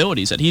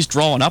possibilities that he's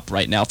drawing up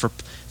right now for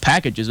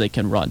packages they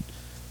can run.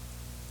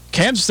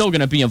 Cam's still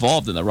going to be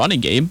involved in the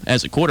running game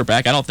as a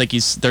quarterback. I don't think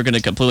they're going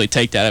to completely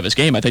take that out of his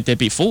game. I think they'd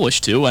be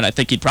foolish to, and I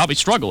think he'd probably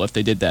struggle if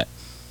they did that.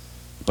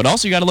 But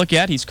also you got to look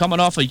at, he's coming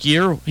off a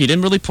year. He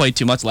didn't really play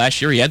too much last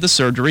year. He had the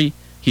surgery.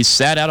 He's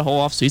sat out a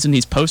whole offseason.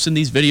 He's posting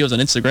these videos on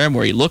Instagram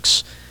where he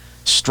looks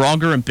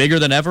stronger and bigger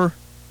than ever.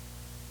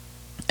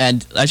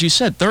 And as you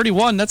said,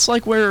 31, that's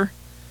kind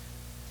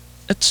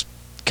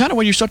of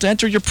when you start to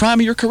enter your prime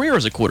of your career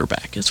as a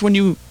quarterback. It's when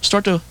you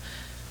start to,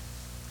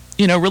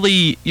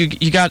 really,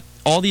 you got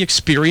all the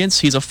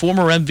experience. He's a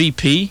former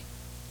MVP,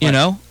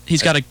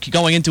 He's got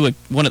going into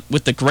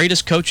with the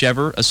greatest coach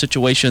ever, a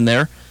situation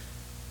there.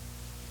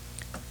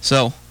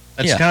 So,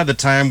 that's kind of the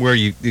time where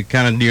you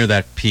kind of near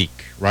that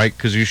peak, right?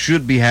 Because you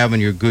should be having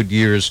your good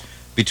years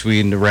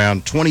between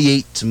around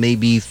 28 to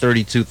maybe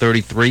 32,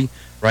 33,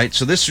 right?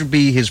 So this would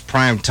be his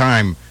prime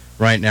time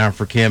right now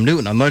for Cam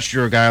Newton, unless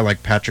you're a guy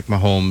like Patrick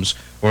Mahomes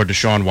or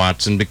Deshaun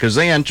Watson, because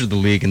they entered the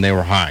league and they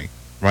were high,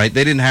 right?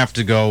 They didn't have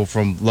to go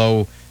from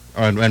low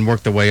and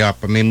work their way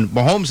up. I mean,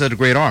 Mahomes had a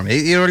great arm.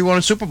 He already won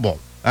a Super Bowl.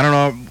 I don't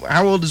know.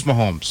 How old is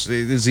Mahomes?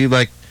 Is he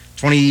like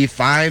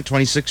 25,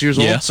 26 years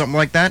old, something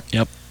like that?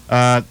 Yep.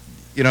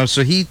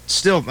 So he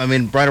still,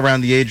 right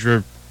around the age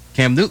where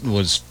Cam Newton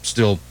was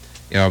still,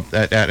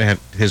 at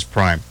his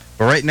prime.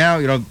 But right now,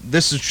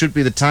 this should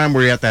be the time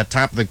where you're at that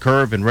top of the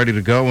curve and ready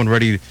to go and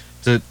ready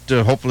to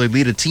hopefully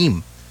lead a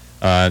team.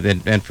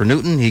 And for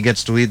Newton, he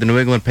gets to lead the New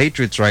England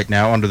Patriots right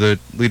now under the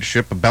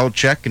leadership of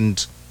Belichick,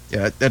 and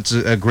that's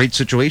a great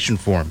situation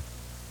for him.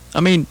 I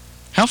mean,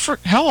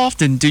 how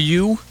often do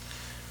you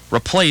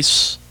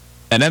replace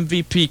an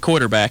MVP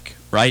quarterback,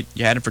 right?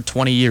 You had him for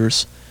 20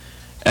 years,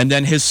 and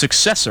then his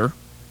successor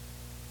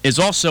is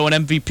also an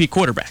MVP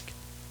quarterback.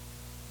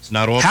 It's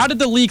not often. How did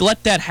the league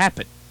let that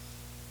happen?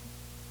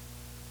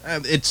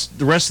 It's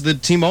the rest of the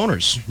team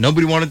owners.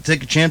 Nobody wanted to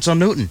take a chance on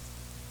Newton.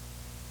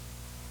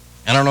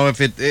 I don't know if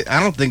I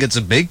don't think it's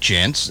a big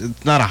chance.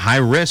 It's not a high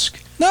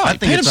risk. No, I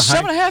paid him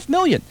 $7.5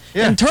 million.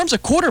 Yeah. In terms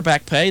of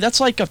quarterback pay, that's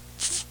like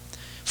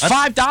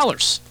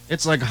 $5.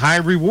 It's like high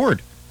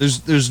reward.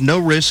 There's no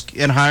risk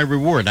and high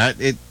reward.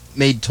 It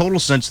made total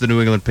sense to the New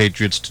England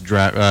Patriots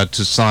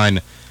to sign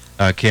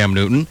Cam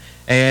Newton,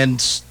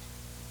 and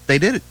they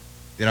did it.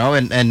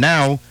 And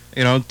now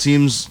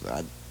teams.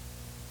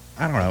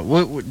 I don't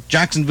know.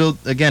 Jacksonville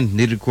again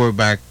needed a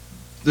quarterback.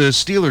 The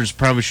Steelers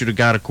probably should have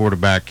got a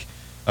quarterback.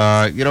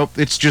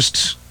 It's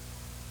just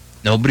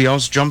nobody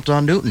else jumped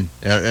on Newton,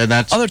 and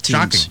that's other teams.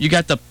 Shocking. You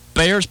got the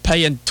Bears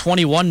paying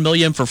 $21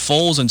 million for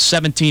Foles and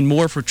 $17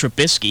 more for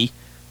Trubisky.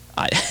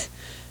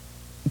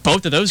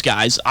 Both of those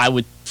guys, I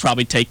would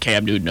probably take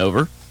Cam Newton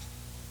over.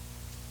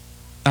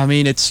 I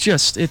mean, it's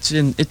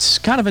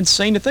kind of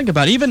insane to think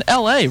about. Even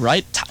L.A.,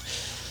 right?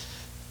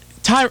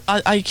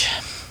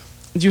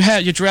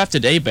 You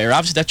drafted Bear.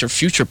 Obviously, that's your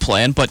future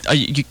plan. But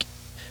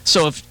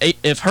so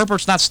if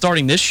Herbert's not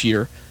starting this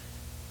year,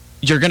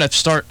 you're going to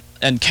start,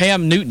 and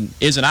Cam Newton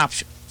is an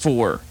option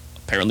for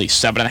apparently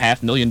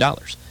 $7.5 million.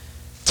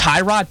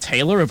 Tyrod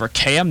Taylor over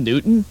Cam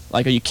Newton?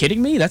 Like, are you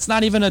kidding me? That's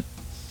not even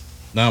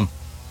No.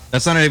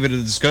 That's not even a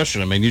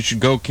discussion. I mean, you should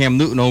go Cam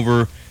Newton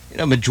over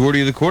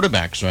majority of the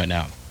quarterbacks right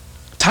now.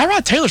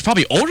 Tyrod Taylor's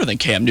probably older than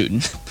Cam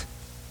Newton.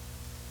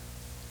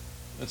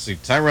 Let's see.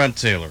 Tyrod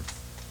Taylor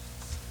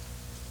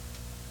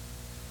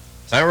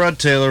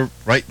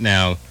right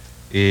now,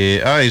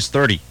 he's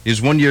 30.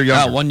 He's 1 year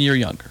younger. 1 year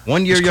younger.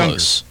 1 year younger.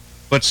 Close.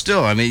 But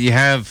still, you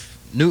have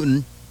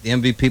Newton, the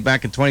MVP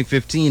back in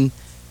 2015,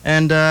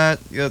 and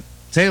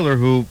Taylor,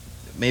 who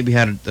maybe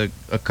had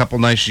a couple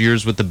nice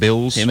years with the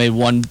Bills.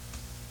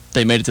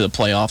 They made it to the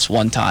playoffs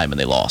one time, and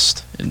they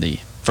lost in the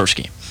first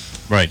game.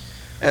 Right.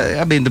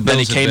 The Bills. Then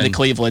he came to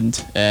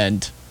Cleveland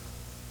and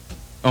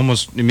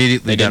almost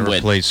immediately got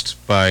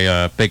replaced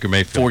by Baker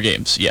Mayfield. 4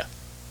 games, yeah.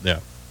 Yeah.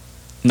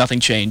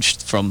 Nothing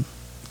changed from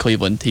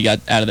Cleveland. He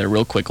got out of there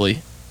real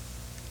quickly.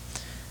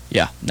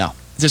 Yeah, no.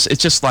 It's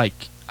just like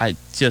it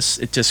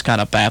just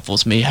kind of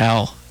baffles me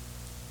how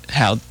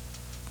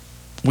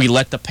we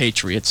let the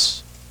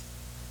Patriots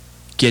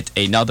get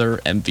another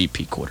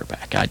MVP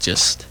quarterback. I'd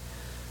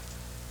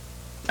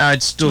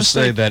still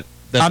say that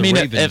I mean,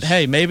 Ravens,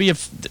 hey, maybe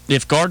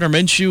if Gardner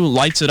Minshew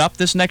lights it up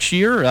this next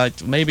year,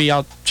 maybe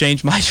I'll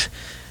change my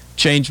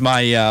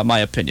my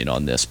opinion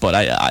on this. But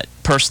I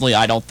personally,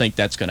 I don't think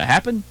that's going to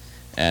happen,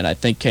 and I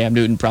think Cam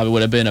Newton probably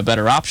would have been a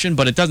better option.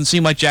 But it doesn't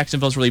seem like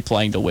Jacksonville's really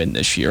playing to win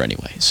this year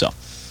anyway. So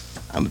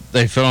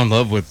they fell in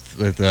love with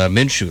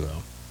Minshew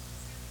though.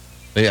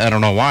 I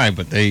don't know why,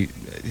 but he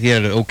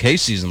had an okay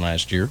season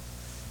last year.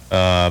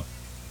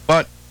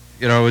 But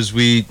as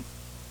we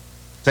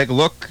take a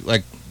look,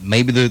 like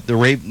maybe the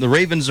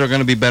Ravens are going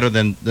to be better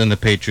than the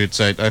Patriots.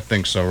 I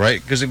think so,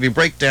 right? Because if you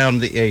break down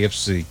the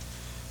AFC,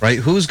 right,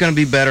 who's going to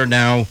be better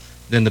now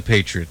than the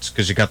Patriots?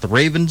 Because you got the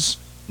Ravens,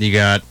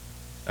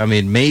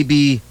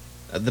 maybe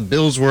the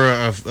Bills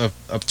were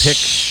a pick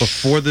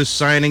before this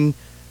signing.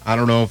 I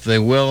don't know if they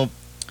will.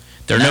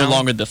 They're no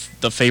longer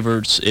the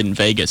favorites in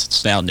Vegas.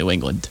 It's now New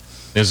England.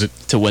 Is it?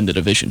 To win the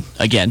division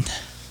again.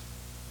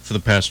 For the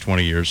past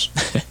 20 years.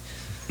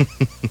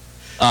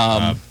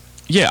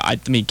 Yeah, I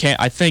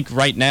think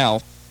right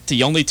now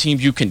the only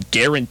teams you can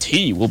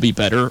guarantee will be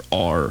better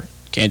are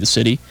Kansas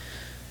City.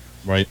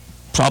 Right.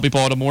 Probably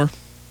Baltimore.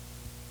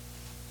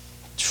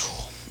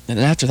 And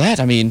then after that,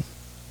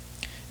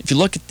 if you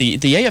look at the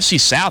AFC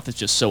South, is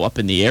just so up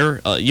in the air.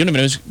 You don't even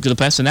know who's the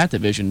best in that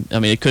division.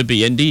 It could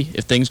be Indy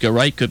if things go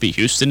right. Could be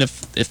Houston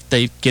if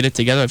they get it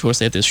together. Of course,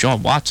 they have this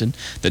Deshaun Watson.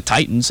 The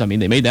Titans, they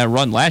made that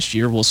run last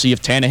year. We'll see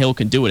if Tannehill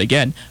can do it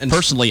again. And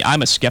personally,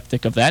 I'm a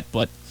skeptic of that,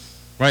 but...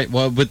 Right,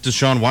 well, with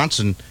Deshaun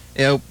Watson,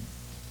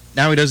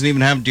 now he doesn't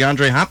even have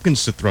DeAndre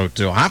Hopkins to throw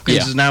to.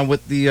 Hopkins is now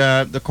with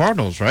the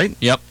Cardinals, right?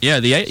 Yep. Yeah.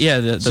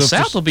 The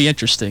South will be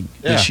interesting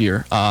this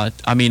year. I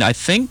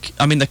think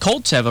the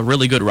Colts have a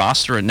really good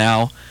roster, and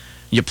now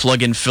you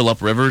plug in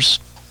Phillip Rivers,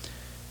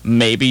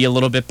 maybe a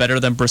little bit better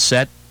than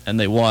Brissett, and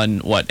they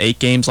won 8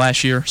 games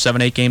last year,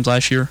 7-8 games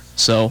last year.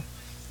 So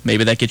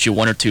maybe that gets you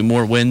 1 or 2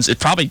 more wins. It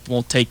probably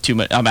won't take too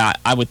much.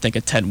 I would think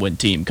a 10-win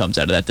team comes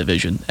out of that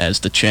division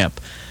as the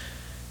champ.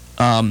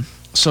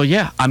 So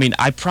yeah, I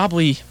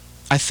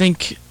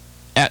think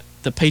at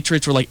the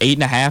Patriots were like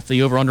 8.5,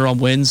 the over/under on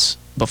wins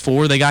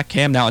before they got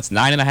Cam. Now it's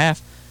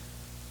 9.5.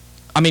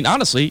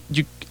 Honestly,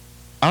 you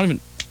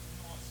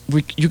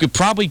could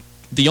probably,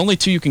 the only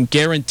two you can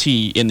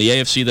guarantee in the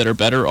AFC that are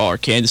better are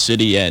Kansas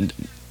City and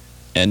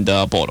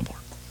Baltimore.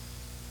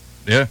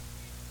 Yeah,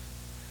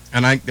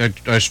 and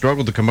I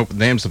struggled to come up with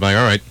names. I'm like,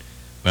 all right,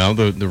 well,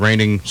 the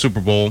reigning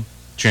Super Bowl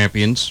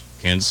champions,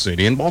 Kansas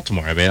City and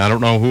Baltimore. I don't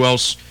know who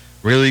else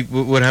really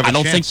would have a chance.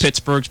 I don't think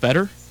Pittsburgh's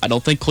better. I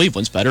don't think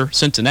Cleveland's better.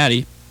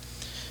 Cincinnati.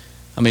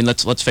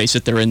 Let's face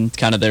it, they're in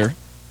kind of their...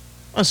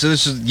 Oh, so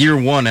this is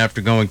year 1 after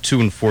going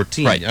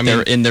 2-14. Right.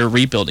 They're in their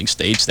rebuilding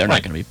stage. They're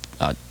not going to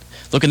be...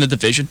 look in the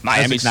division.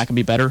 Miami's not going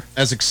to be better.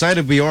 As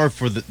excited we are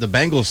for the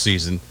Bengals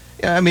season,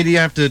 you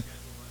have to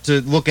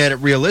look at it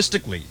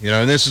realistically.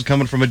 And this is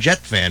coming from a Jet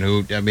fan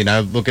who, I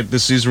look at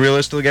this season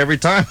realistically every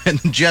time. And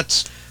the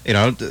Jets,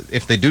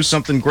 if they do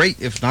something great,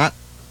 if not,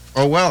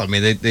 oh well.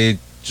 They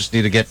just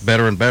need to get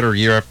better and better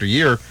year after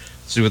year.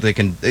 See what they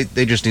can.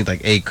 They just need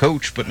like a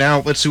coach. But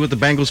now let's see what the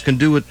Bengals can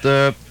do with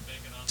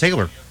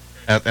Taylor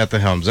at the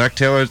helm. Zach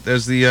Taylor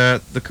as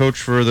the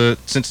coach for the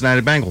Cincinnati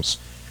Bengals,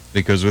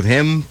 because with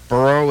him,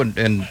 Burrow, and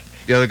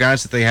the other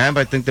guys that they have,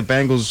 I think the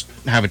Bengals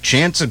have a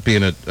chance at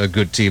being a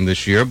good team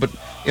this year. But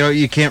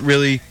you can't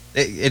really.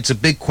 It's a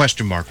big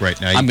question mark right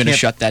now. I'm going to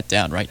shut that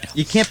down right now.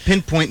 You can't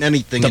pinpoint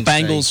anything. The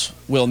Bengals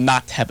will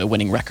not have a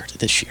winning record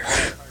this year.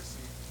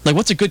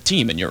 What's a good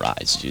team in your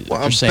eyes?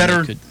 You're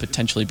saying it could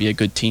potentially be a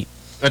good team.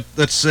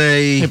 Let's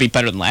say... It'd be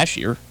better than last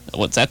year.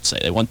 What's that say?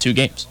 They won 2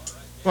 games.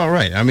 Well,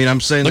 right.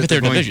 I'm saying... Look at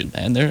their division,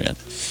 man.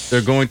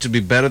 They're going to be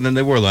better than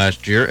they were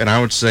last year, and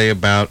I would say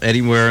about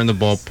anywhere in the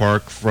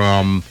ballpark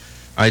from,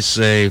 I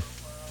say,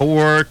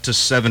 4 to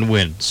 7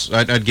 wins.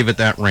 I'd give it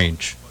that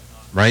range,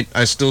 right?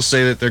 I still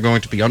say that they're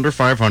going to be under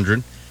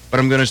 500, but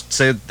I'm going to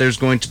say that there's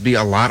going to be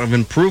a lot of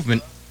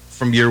improvement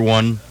from year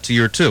 1 to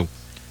year 2,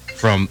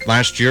 from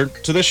last year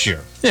to this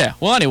year. Yeah.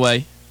 Well,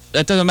 anyway,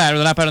 that doesn't matter.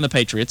 They're not better than the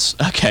Patriots.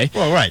 Okay.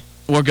 Well, right.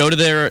 We'll go to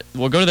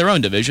their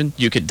own division.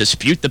 You could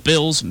dispute the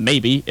Bills,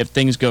 maybe, if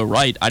things go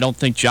right. I don't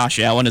think Josh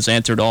Allen has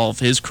answered all of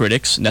his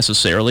critics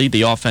necessarily.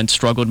 The offense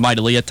struggled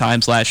mightily at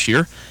times last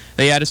year.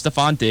 They added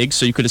Stephon Diggs,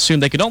 so you could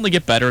assume they could only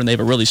get better, and they have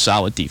a really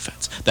solid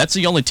defense. That's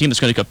the only team that's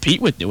going to compete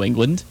with New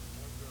England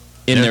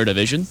in their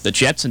division. The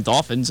Jets and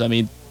Dolphins,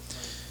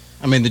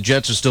 the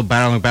Jets are still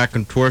battling back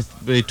and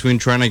forth between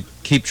trying to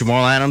keep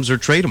Jamal Adams or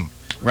trade him.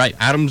 Right.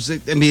 Adams,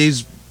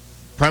 he's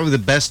probably the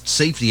best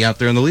safety out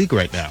there in the league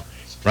right now.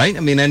 Right?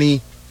 You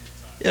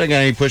don't got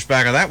any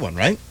pushback on that one,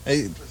 right?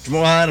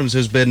 Jamal Adams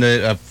has been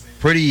a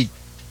pretty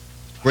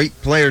great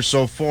player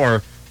so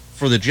far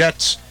for the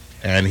Jets,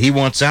 and he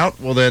wants out.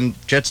 Well, then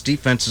Jets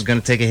defense is going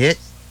to take a hit.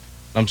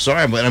 I'm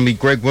sorry, but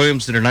Greg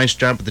Williams did a nice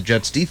job with the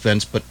Jets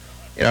defense, but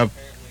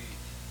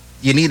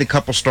you need a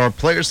couple star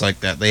players like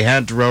that. They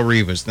had Darrelle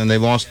Revis, then they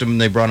lost him, and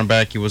they brought him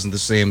back. He wasn't the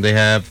same. They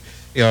have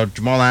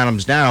Jamal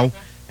Adams now,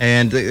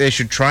 and they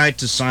should try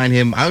to sign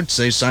him. I would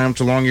say sign him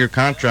to a long-year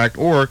contract,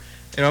 or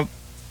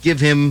give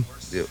him,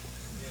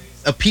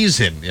 appease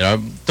him.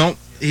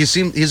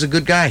 He's a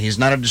good guy. He's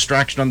not a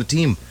distraction on the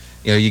team.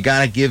 You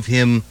got to give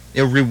him,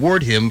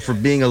 reward him for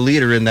being a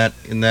leader in that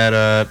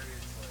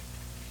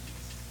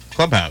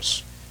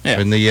clubhouse,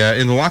 in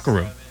the locker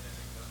room.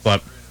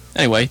 But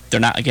anyway, they're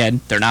not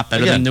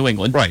better than New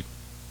England, right?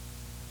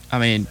 I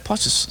mean,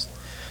 plus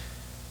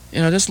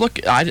just look.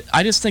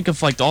 I just think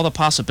of like all the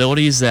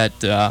possibilities that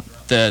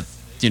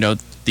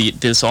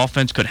this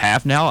offense could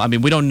have now. I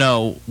mean, we don't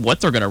know what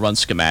they're going to run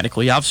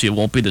schematically. Obviously, it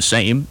won't be the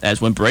same as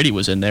when Brady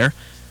was in there,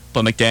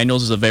 but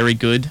McDaniels is a very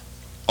good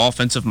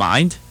offensive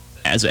mind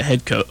as a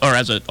head coach, or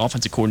as an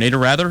offensive coordinator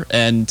rather,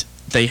 and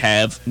they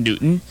have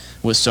Newton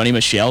with Sonny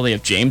Michel. They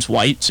have James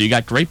White, so you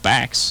got great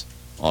backs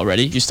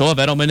already. You still have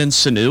Edelman and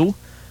Sanu.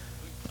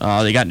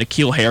 They got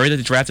N'Keal Harry that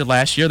they drafted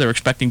last year. They're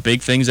expecting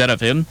big things out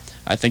of him.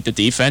 I think the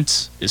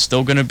defense is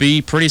still going to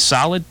be pretty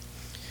solid.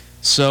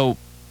 So,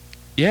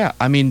 yeah,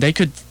 I mean, they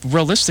could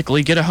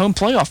realistically get a home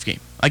playoff game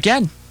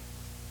again.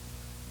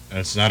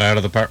 That's not out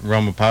of the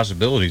realm of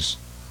possibilities.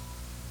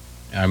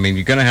 I mean,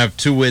 you're going to have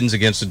 2 wins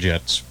against the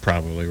Jets,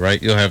 probably,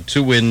 right? You'll have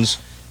 2 wins.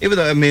 Even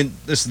though, I mean,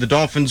 this is the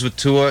Dolphins with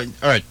Tua.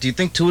 All right, do you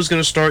think Tua's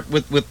going to start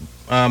with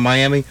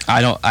Miami?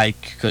 I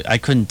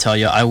couldn't tell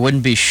you. I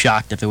wouldn't be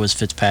shocked if it was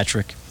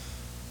Fitzpatrick.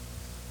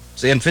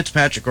 See, and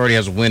Fitzpatrick already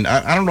has a win.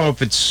 I don't know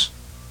if it's...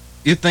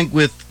 You think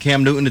with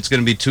Cam Newton it's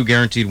going to be 2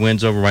 guaranteed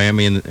wins over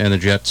Miami and the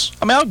Jets?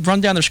 I mean, I'll run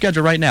down their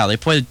schedule right now. They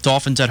play the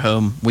Dolphins at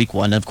home week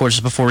 1. And of course,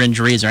 before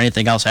injuries or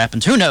anything else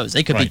happens, who knows?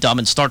 They could be dumb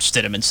and start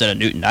Stidham instead of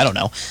Newton. I don't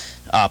know.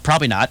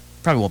 Probably not.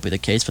 Probably won't be the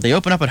case. But they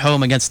open up at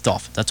home against the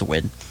Dolphins. That's a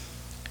win.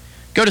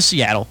 Go to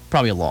Seattle.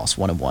 Probably a loss,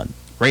 1-1.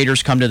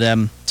 Raiders come to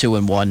them,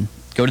 2-1.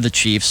 Go to the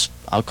Chiefs.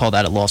 I'll call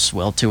that a loss as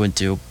well,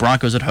 2-2.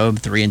 Broncos at home,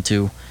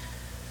 3-2.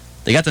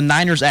 They got the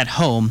Niners at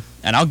home,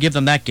 and I'll give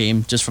them that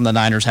game just from the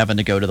Niners having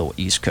to go to the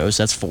East Coast.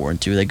 That's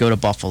 4-2. They go to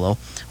Buffalo.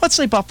 Let's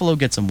say Buffalo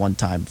gets them one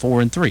time,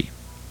 4-3.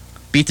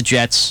 Beat the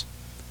Jets,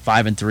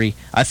 5-3.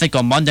 I think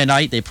on Monday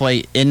night they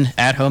play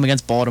at home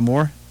against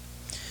Baltimore.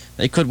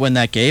 They could win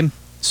that game,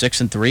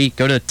 6-3.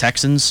 Go to the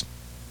Texans.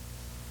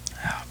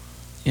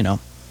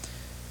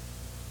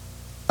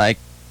 Like,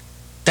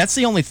 that's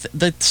the only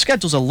the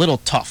schedule's a little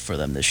tough for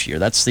them this year.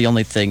 That's the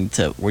only thing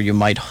where you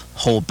might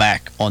hold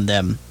back on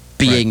them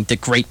being the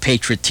great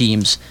Patriot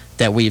teams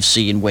that we've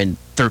seen win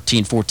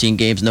 13, 14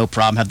 games, no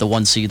problem, have the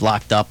 1 seed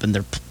locked up, and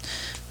they're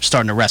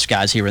starting to rest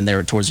guys here and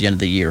there towards the end of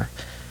the year.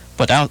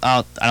 But I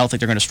don't think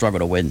they're going to struggle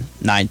to win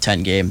 9,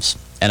 10 games,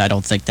 and I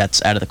don't think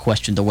that's out of the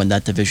question to win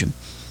that division.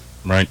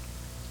 Right.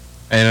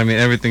 And, I mean,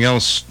 everything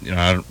else,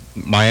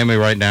 Miami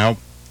right now,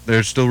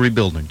 they're still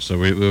rebuilding. So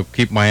we'll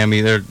keep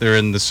Miami. They're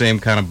in the same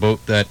kind of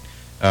boat that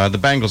the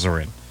Bengals are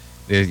in.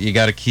 You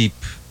got to keep,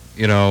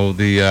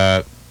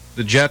 the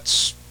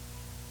Jets,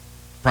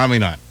 probably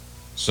not.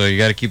 So you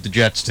got to keep the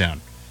Jets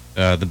down.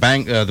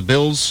 The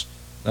Bills,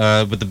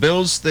 with the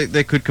Bills,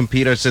 they could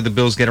compete. I'd say the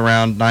Bills get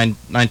around 9,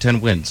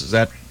 10 wins. Is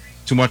that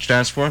too much to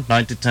ask for?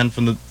 9 to 10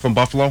 from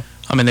Buffalo?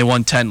 I mean, they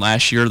won 10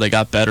 last year. They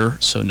got better,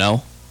 so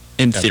no,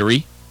 in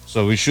theory.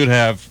 So we should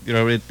have,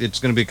 it's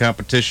going to be a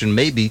competition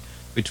maybe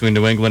between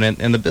New England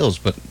and the Bills.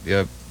 But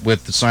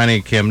with the signing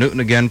of Cam Newton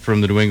again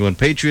from the New England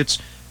Patriots,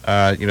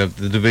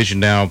 the division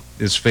now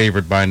is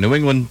favored by New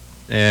England,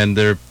 and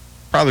they're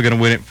probably going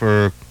to win it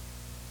for,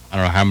 I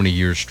don't know how many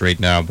years straight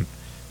now, but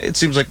it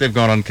seems like they've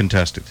gone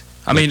uncontested.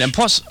 I mean, and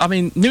plus,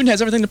 Newton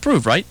has everything to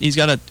prove, right? He's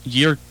got a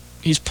year.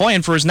 He's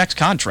playing for his next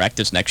contract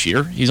this next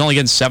year. He's only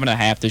getting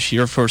 7.5 this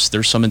year. Of course,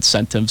 there's some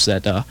incentives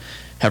that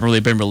haven't really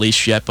been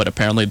released yet, but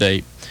apparently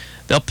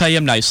they'll pay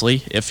him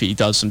nicely if he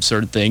does some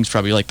certain things,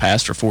 probably like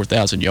pass for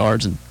 4,000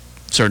 yards and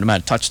a certain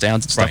amount of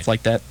touchdowns and stuff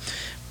like that.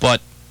 But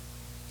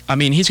I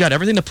mean, he's got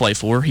everything to play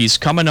for. He's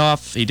coming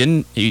off.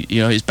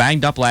 He's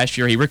banged up last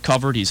year. He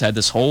recovered. He's had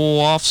this whole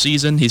off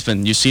season. He's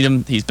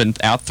been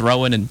out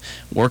throwing and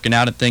working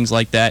out and things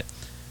like that.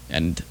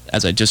 And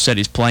as I just said,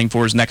 he's playing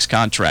for his next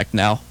contract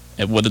now.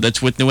 And whether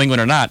that's with New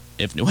England or not,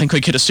 if New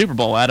England get a Super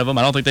Bowl out of him,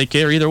 I don't think they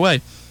care either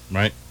way.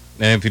 Right.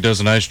 And if he does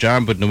a nice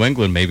job with New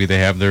England, maybe they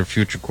have their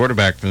future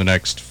quarterback for the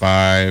next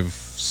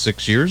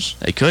 5-6 years.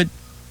 They could.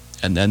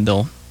 And then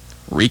they'll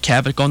wreak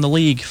havoc on the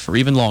league for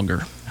even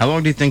longer. How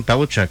long do you think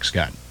Belichick's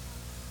got?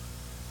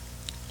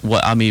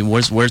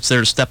 Where's there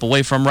to step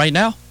away from right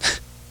now?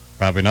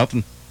 Probably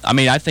nothing. I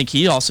mean, I think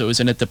he also is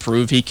in it to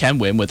prove he can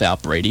win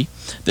without Brady.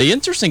 The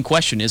interesting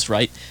question is,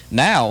 right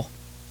now,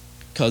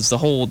 because the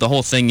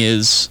whole thing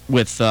is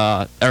with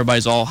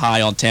everybody's all high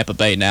on Tampa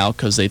Bay now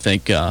because they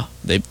think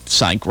they've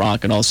signed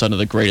Gronk and all of a sudden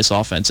the greatest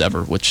offense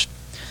ever, which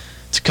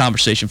it's a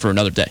conversation for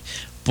another day.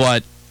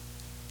 But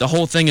the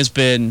whole thing has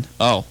been,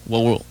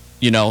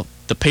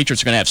 the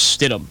Patriots are going to have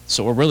Stidham,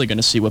 so we're really going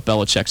to see what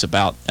Belichick's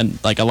about. And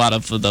like a lot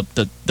of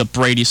the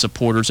Brady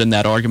supporters in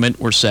that argument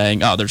were saying,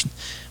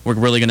 we're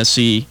really going to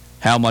see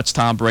how much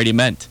Tom Brady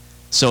meant.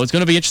 So it's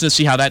going to be interesting to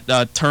see how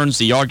that turns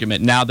the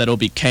argument now that it'll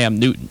be Cam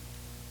Newton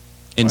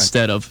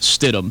instead of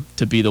Stidham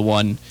to be the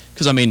one.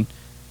 Because,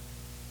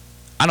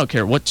 I don't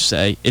care what you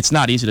say. It's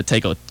not easy to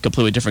take a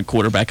completely different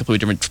quarterback, completely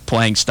different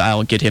playing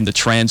style, and get him to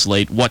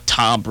translate what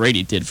Tom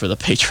Brady did for the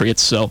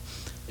Patriots. So,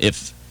 you'll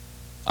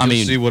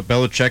see what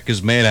Belichick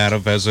is made out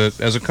of as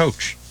a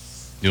coach.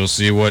 You'll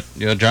see what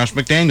Josh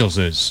McDaniels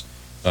is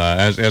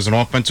as an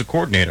offensive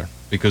coordinator,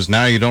 because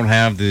now you don't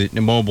have the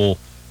immobile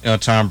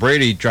Tom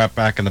Brady drop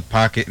back in the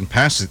pocket and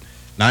pass it.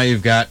 Now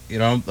you've got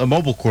a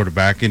mobile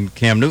quarterback in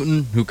Cam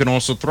Newton who can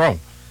also throw.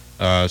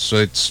 So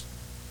it's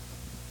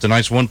a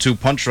nice 1-2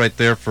 punch right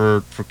there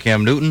for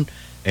Cam Newton,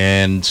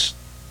 and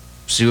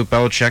see what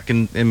Belichick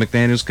and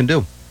McDaniels can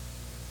do.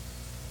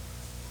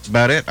 That's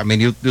about it. I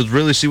mean, you'll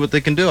really see what they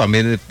can do. I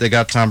mean, if they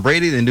got Tom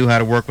Brady, they knew how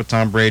to work with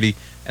Tom Brady,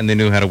 and they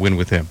knew how to win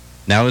with him.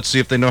 Now let's see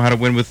if they know how to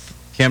win with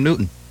Cam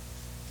Newton.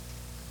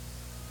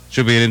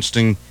 Should be an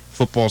interesting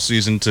football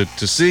season to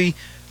see.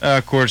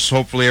 Of course,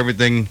 hopefully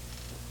everything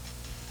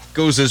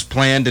goes as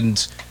planned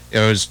and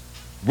is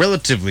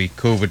relatively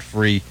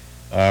COVID-free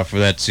for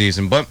that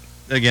season. But,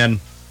 again,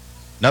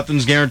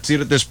 nothing's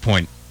guaranteed at this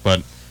point.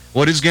 But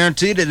what is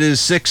guaranteed, it is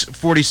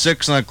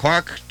 6:46 on the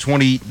clock,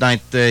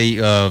 29th day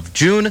of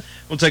June.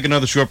 We'll take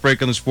another short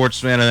break on the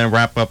Sportsman and then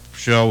wrap up the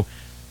show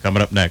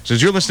coming up next.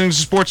 As you're listening to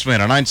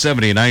Sportsman on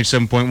 970 and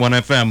 97.1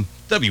 FM,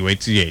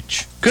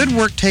 WATH. Good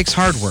work takes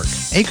hard work.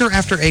 Acre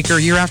after acre,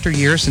 year after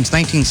year, since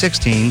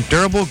 1916,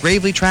 Durable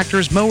Gravely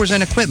tractors, mowers,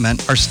 and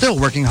equipment are still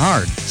working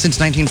hard. Since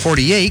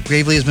 1948,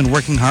 Gravely has been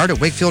working hard at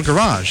Wakefield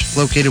Garage,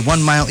 located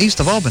 1 mile east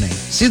of Albany.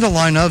 See the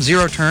line of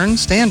zero-turn,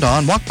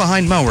 stand-on,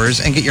 walk-behind mowers,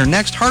 and get your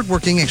next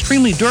hard-working,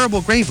 extremely durable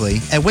Gravely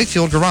at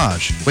Wakefield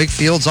Garage.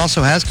 Wakefield's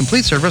also has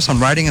complete service on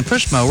riding and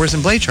push mowers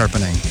and blade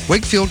sharpening.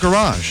 Wakefield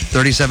Garage,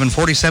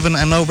 3747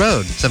 Enlow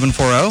Road,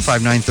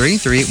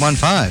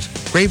 740-593-3815.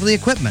 Gravely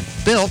Equipment,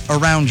 built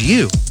around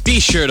you. Be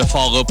sure to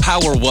follow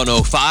Power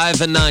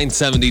 105 and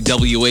 970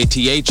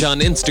 WATH on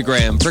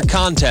Instagram for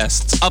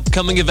contests,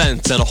 upcoming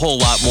events, and a whole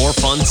lot more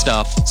fun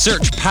stuff.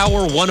 Search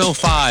Power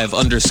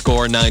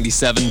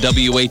 105_97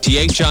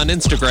 WATH on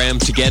Instagram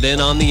to get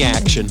in on the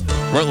action.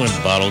 Rutland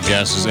Bottle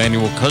Gas's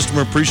annual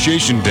Customer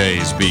Appreciation Day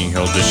is being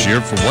held this year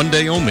for one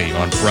day only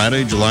on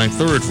Friday, July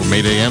 3rd from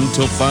 8 a.m.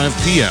 till 5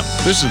 p.m.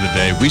 This is the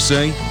day we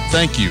say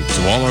thank you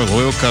to all our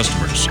loyal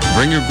customers.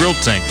 Bring your grill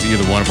tank to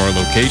either one of our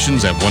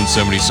locations at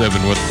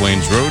 177 North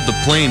Plains Road, The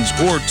Plains,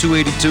 or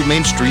 282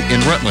 Main Street in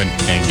Rutland,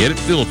 and get it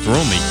filled for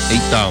only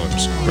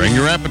 $8. Bring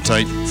your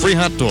appetite, free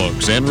hot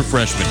dogs, and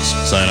refreshments.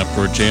 Sign up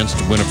for a chance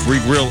to win a free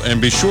grill,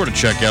 and be sure to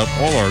check out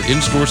all our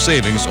in-store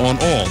savings on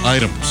all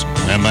items.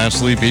 And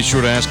lastly, be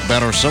sure to ask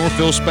about our summer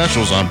fill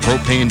specials on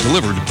propane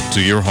delivered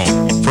to your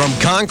home. From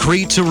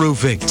concrete to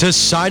roofing to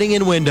siding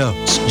and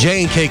windows,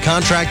 J&K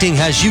Contracting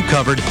has you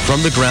covered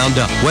from the ground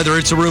up. Whether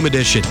it's a room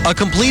addition, a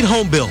complete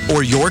home build,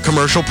 or your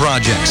commercial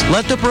projects,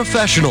 let the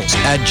professionals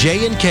at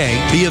J&K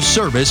be of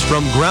service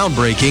from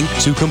groundbreaking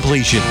to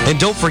completion. And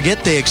don't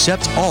forget, they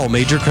accept all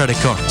major credit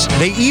cards.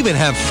 They even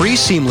have free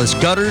seamless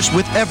gutters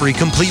with every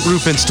complete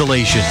roof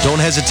installation. Don't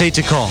hesitate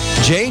to call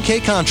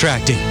J&K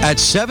Contracting at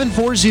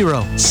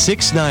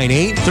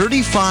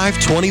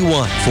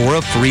 740-698-3521 for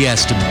a free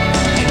estimate.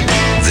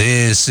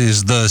 This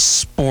is the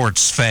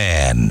Sports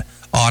Fan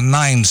on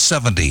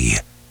 970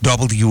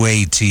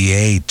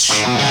 WATH.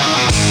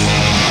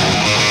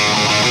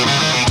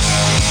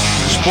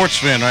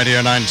 Sportsman right here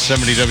on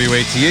 970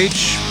 WATH.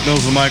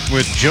 Mills the mic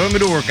with Joe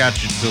Medor.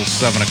 Got you till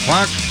 7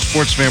 o'clock.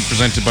 Sportsman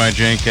presented by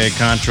J&K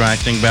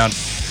Contracting. About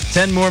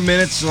 10 more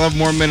minutes, 11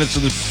 more minutes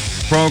of the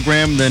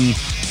program than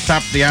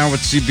top of the hour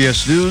with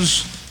CBS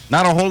News.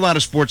 Not a whole lot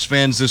of sports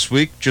fans this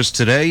week, just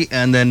today.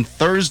 And then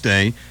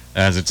Thursday,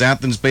 as it's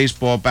Athens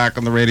baseball back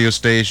on the radio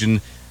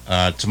station.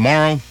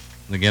 Tomorrow,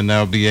 again,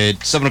 that'll be a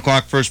 7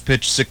 o'clock first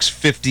pitch,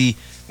 6:50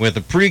 with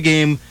a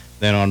pregame.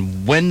 Then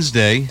on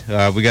Wednesday,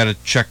 we got to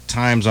check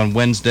times on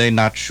Wednesday.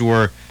 Not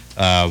sure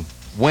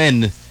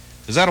when.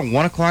 Is that a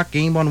 1 o'clock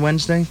game on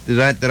Wednesday? Did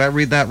I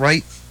read that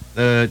right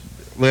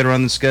later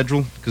on the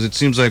schedule? Because it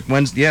seems like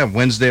Wednesday at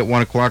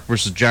 1 o'clock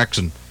versus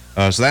Jackson.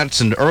 So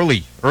that's an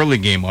early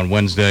game on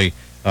Wednesday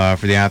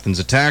for the Athens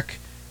Attack.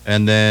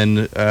 And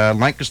then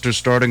Lancaster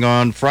starting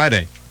on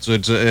Friday. So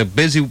it's a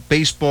busy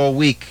baseball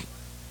week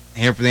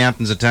here for the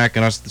Athens Attack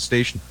and us at the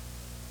station.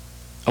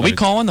 Are we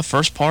calling the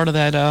first part of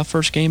that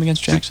first game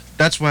against Jackson?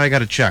 That's why I got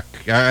to check.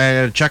 I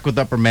got to check with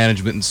upper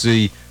management and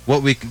see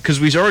what we can, because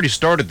we already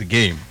started the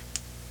game.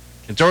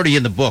 It's already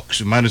in the books.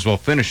 We might as well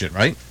finish it,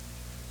 right?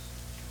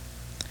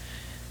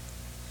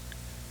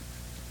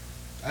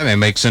 I mean, it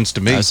makes sense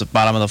to me. That was the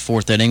bottom of the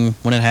fourth inning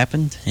when it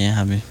happened. Yeah,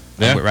 I mean,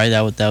 yeah. Right?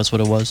 That was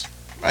what it was.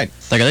 Right.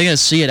 Like, are they going to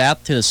see it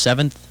out to the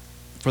 7th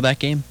for that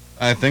game?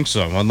 I think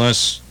so,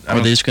 unless... Or are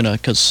they just going to...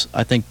 Because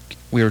I think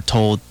we were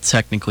told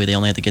technically they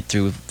only had to get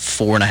through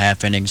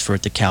 4.5 innings for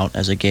it to count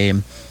as a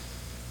game.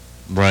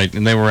 Right,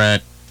 and they were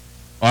at...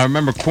 I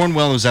remember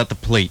Cornwell was at the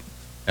plate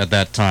at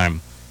that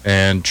time,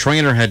 and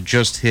Trainer had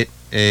just hit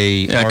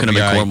a Yeah, it could have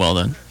RBI. been Cornwell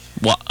then.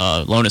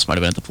 Lonis might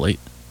have been at the plate.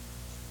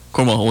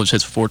 Cornwell always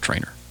hits before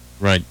Trainer.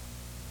 Right.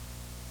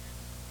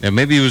 Yeah,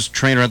 maybe it was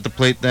Trainer at the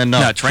plate then.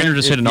 No, Trainer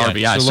just hit an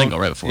RBI single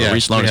right before.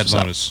 Reese Lonis was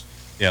up.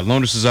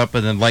 Lotus is up,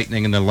 and then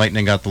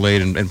Lightning got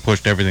delayed and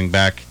pushed everything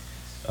back.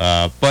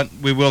 But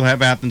we will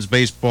have Athens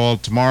baseball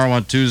tomorrow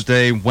on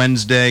Tuesday,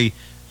 Wednesday,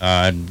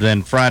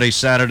 then Friday,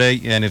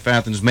 Saturday, and if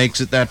Athens makes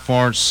it that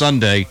far,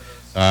 Sunday,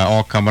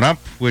 all coming up,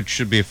 which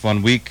should be a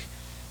fun week.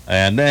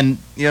 And then,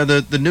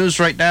 the news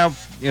right now,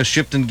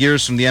 shifting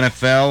gears from the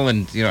NFL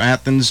and,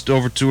 Athens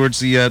over towards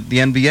the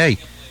NBA.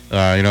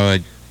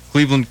 A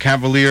Cleveland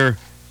Cavalier,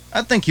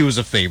 I think he was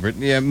a favorite.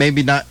 Yeah,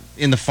 maybe not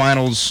in the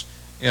finals,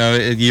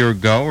 a year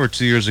ago or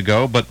 2 years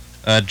ago, but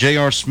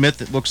J.R.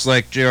 Smith, it looks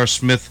like J.R.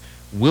 Smith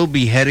will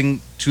be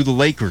heading to the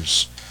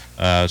Lakers.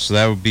 So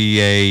that would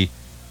be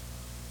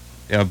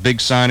a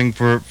big signing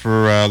for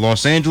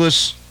Los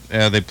Angeles.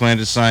 They plan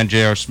to sign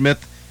J.R.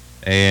 Smith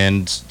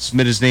and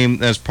submit his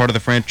name as part of the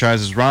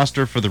franchise's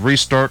roster for the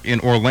restart in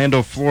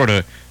Orlando,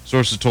 Florida,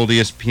 sources told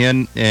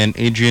ESPN and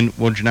Adrian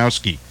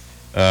Wojnarowski.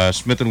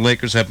 Smith and the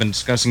Lakers have been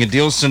discussing a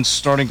deal since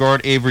starting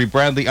guard Avery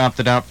Bradley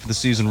opted out for the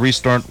season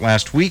restart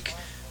last week.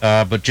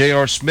 But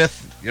J.R.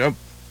 Smith,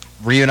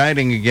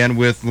 reuniting again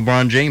with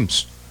LeBron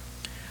James.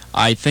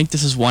 I think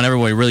this is one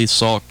everybody really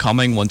saw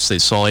coming once they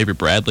saw Avery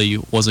Bradley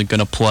wasn't going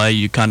to play.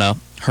 You kind of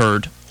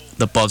heard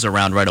the buzz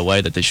around right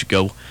away that they should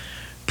go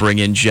bring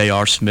in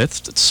J.R.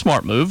 Smith. It's a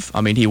smart move.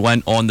 I mean, he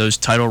went on those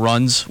title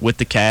runs with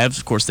the Cavs.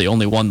 Of course, they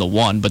only won the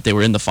one, but they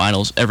were in the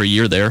finals every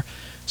year there.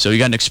 So you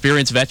got an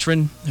experienced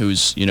veteran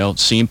who's,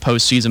 seen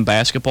postseason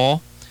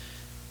basketball.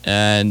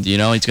 And, he's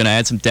going to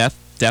add some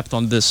depth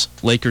on this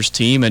Lakers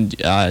team. And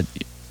I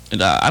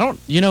don't,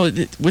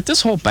 with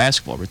this whole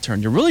basketball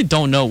return, you really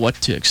don't know what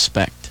to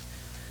expect.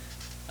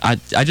 I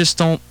just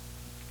don't,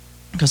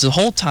 because the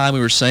whole time we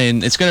were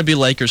saying it's going to be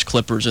Lakers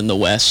Clippers in the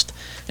West,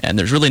 and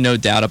there's really no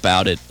doubt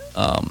about it.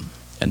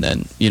 And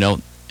then,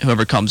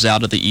 whoever comes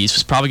out of the East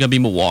is probably going to be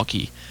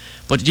Milwaukee.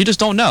 But you just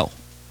don't know.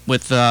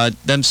 With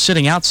them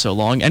sitting out so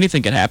long,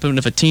 anything can happen.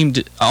 If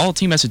all a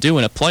team has to do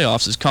in a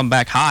playoffs is come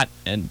back hot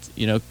and,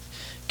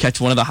 catch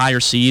one of the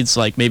higher seeds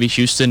like maybe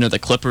Houston or the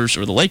Clippers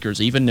or the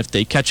Lakers, even if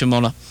they catch them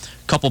on a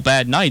couple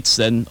bad nights,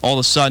 then all of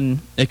a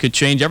sudden it could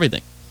change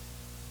everything.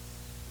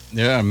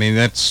 Yeah, I mean,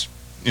 that's,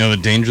 the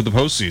danger of the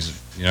postseason,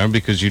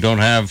 because you don't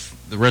have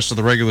the rest of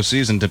the regular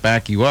season to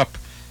back you up.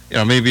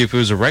 Maybe if it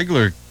was a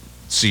regular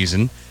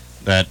season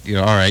that,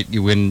 all right,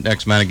 you win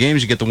X amount of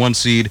games, you get the 1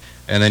 seed,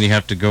 and then you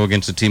have to go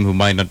against a team who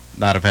might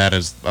not have had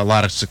a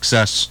lot of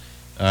success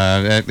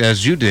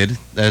as you did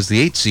as the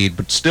 8 seed,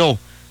 but still,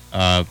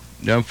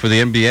 for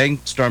the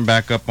NBA, starting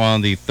back up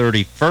on the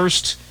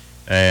 31st,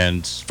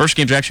 and first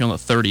game's actually on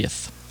the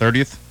 30th.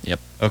 30th? Yep.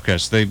 Okay,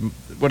 so did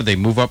they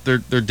move up their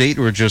date,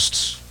 or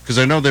just, because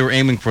I know they were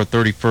aiming for a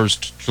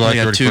 31st, July 31st.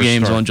 They got 2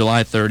 games on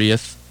July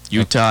 30th.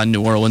 Utah and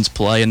New Orleans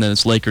play, and then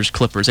it's Lakers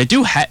Clippers.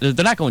 They're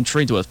not going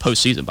straight into a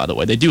postseason, by the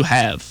way. They do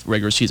have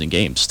regular season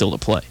games still to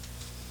play.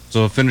 So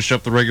they'll finish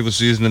up the regular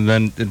season and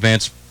then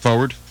advance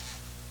forward?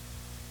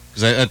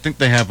 Because I think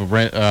they have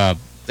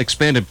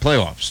expanded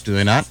playoffs, do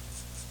they not?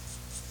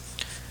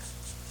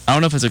 I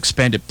don't know if it's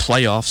expanded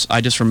playoffs. I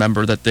just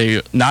remember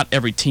that not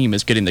every team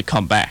is getting to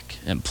come back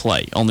and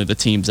play. Only the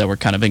teams that were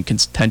kind of in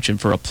contention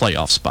for a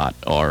playoff spot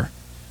are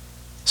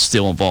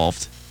still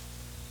involved.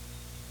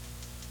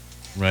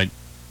 Right.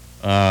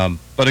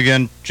 But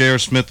again, J.R.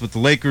 Smith with the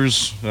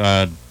Lakers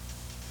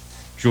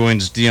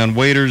joins Dion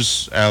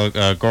Waiters,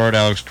 guard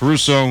Alex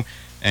Caruso,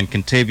 and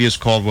Kentavious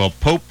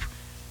Caldwell-Pope.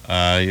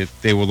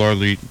 They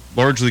will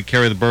largely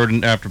carry the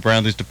burden after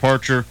Bradley's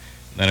departure.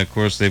 Then, of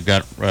course, they've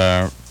got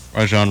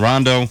Rajon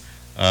Rondo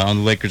on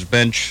the Lakers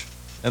bench,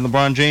 and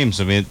LeBron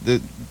James. I mean,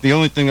 the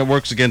only thing that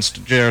works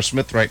against J.R.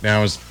 Smith right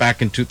now is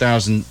back in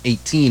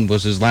 2018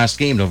 was his last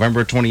game,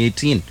 November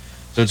 2018.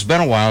 So it's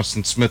been a while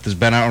since Smith has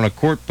been out on a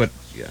court, but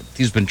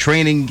he's been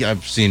training.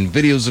 I've seen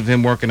videos of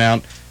him working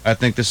out. I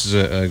think this is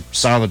a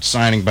solid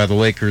signing by the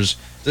Lakers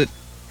to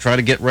try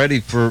to get ready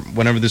for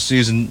whenever the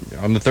season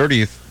on the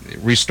 30th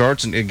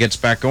restarts and it gets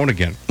back going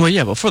again. Well,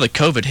 yeah, before the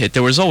COVID hit,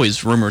 there was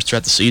always rumors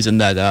throughout the season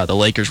that the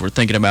Lakers were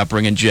thinking about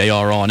bringing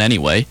JR on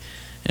anyway.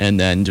 And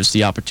then just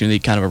the opportunity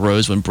kind of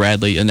arose when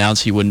Bradley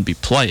announced he wouldn't be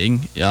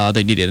playing.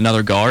 They needed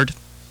another guard,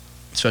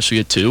 especially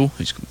a 2.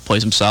 He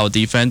plays some solid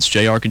defense.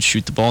 JR can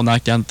shoot the ball,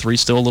 knock down 3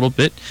 still a little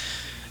bit.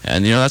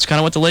 And, that's kind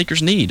of what the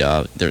Lakers need.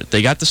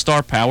 They got the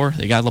star power.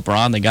 They got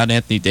LeBron. They got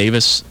Anthony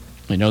Davis.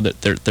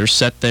 That they're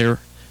set there,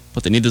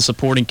 but they need the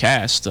supporting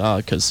cast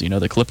because,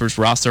 the Clippers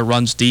roster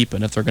runs deep,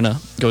 and if they're going to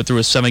go through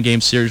a 7-game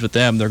series with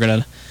them, they're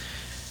going to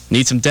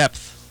need some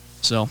depth.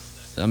 So,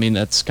 I mean,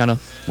 that's kind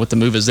of what the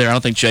move is there. I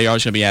don't think JR is going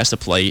to be asked to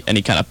play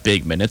any kind of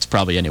big minutes,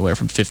 probably anywhere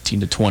from 15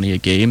 to 20 a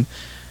game.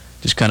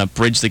 Just kind of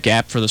bridge the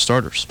gap for the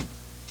starters.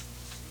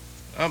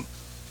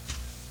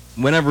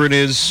 Whenever it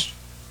is,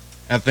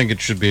 I think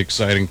it should be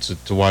exciting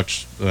to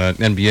watch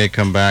NBA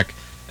come back.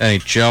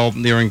 NHL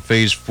nearing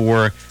Phase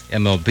 4.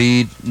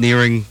 MLB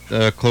nearing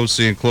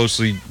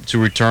closely to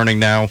returning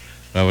now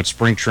with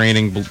spring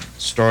training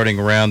starting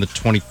around the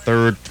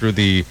 23rd through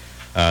the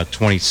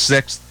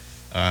 26th.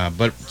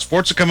 But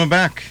sports are coming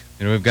back.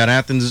 We've got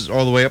Athens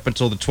all the way up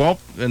until the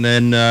 12th, and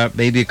then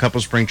maybe a couple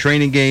spring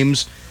training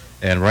games,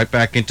 and right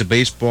back into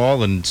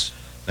baseball, and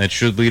that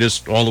should lead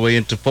us all the way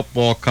into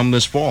football come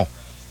this fall,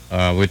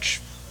 which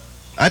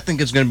I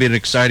think is going to be an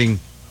exciting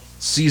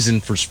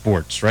season for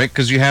sports, right?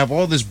 Because you have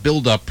all this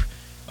buildup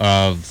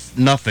of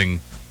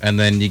nothing, and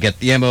then you get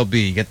the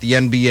MLB, you get the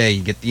NBA,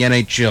 you get the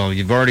NHL,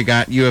 you've already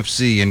got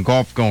UFC and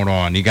golf going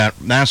on, you got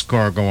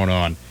NASCAR going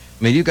on.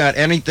 I mean, you got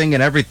anything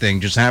and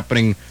everything just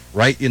happening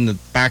right in the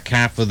back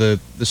half of the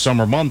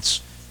summer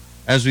months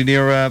as we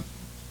near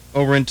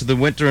over into the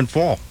winter and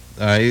fall.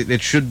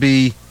 It should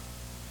be,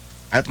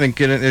 I think,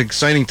 an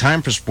exciting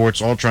time for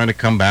sports, all trying to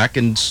come back,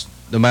 and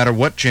no matter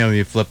what channel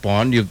you flip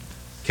on, you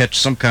catch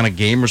some kind of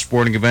game or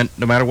sporting event,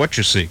 no matter what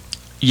you see.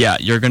 Yeah,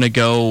 you're going to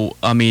go,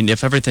 I mean,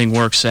 if everything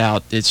works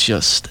out, it's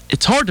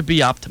hard to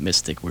be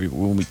optimistic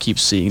when we keep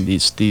seeing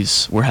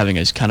these we're having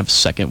a kind of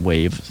second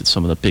wave.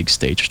 Some of the big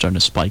states are starting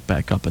to spike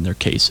back up in their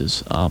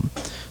cases.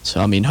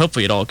 So, I mean,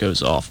 hopefully it all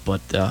goes off,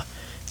 but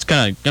it's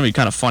going to be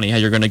kind of funny how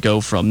you're going to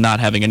go from not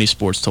having any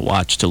sports to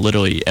watch to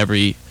literally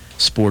every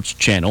sports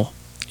channel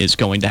is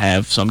going to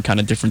have some kind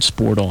of different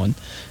sport on,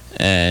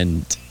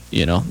 and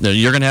you know,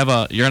 you're gonna have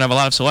a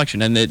lot of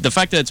selection, and the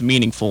fact that it's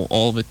meaningful,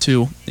 all of it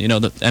too. You know,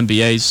 the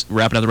NBA's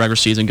wrapping up the regular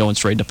season, going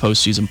straight into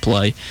postseason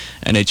play.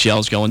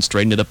 NHL's going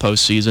straight into the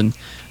postseason.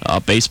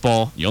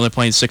 Baseball, you're only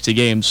playing 60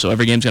 games, so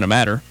every game's gonna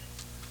matter.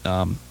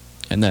 And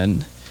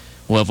then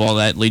we'll have all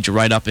that lead you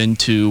right up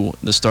into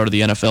the start of the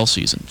NFL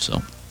season.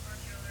 So,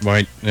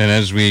 right, and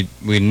as we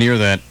near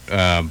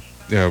that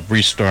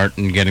restart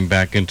and getting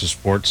back into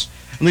sports,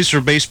 at least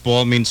for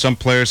baseball, I mean, some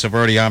players have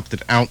already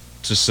opted out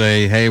to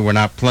say, hey, we're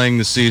not playing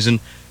this season.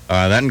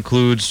 That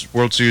includes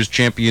World Series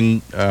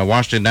champion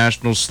Washington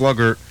Nationals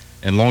slugger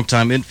and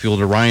longtime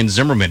infielder Ryan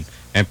Zimmerman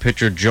and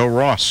pitcher Joe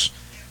Ross.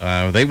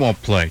 They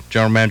won't play.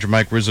 General Manager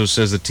Mike Rizzo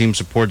says the team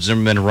supports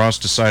Zimmerman and Ross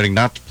deciding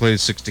not to play the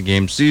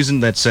 60-game season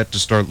that's set to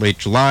start late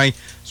July.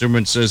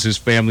 Zimmerman says his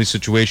family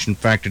situation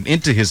factored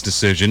into his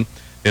decision.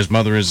 His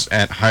mother is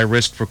at high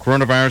risk for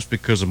coronavirus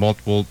because of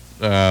multiple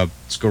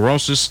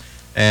sclerosis,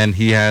 and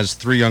he has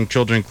 3 young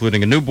children,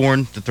 including a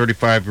newborn. The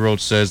 35-year-old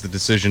says the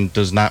decision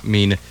does not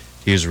mean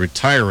he is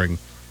retiring.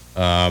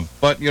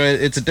 But, you know,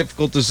 it's a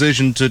difficult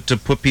decision to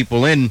put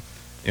people in,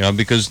 you know,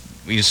 because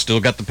we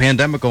still got the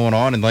pandemic going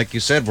on, and like you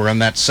said, we're in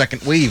that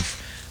second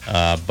wave.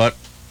 But,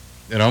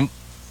 you know,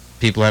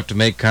 people have to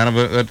make kind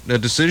of a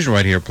decision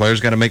right here.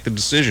 Players got to make the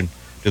decision.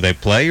 Do they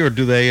play, or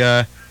do they,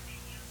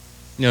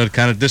 you know,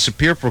 kind of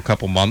disappear for a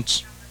couple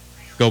months,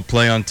 go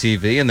play on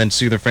TV, and then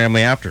see their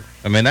family after?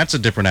 I mean, that's a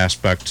different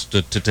aspect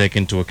to take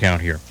into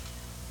account here.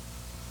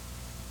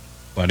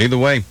 But either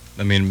way,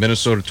 I mean,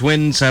 Minnesota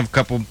Twins have a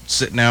couple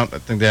sitting out. I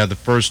think they had the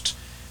first.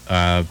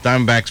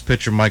 Diamondbacks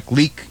pitcher Mike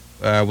Leake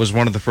was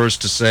one of the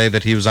first to say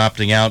that he was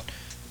opting out.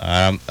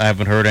 I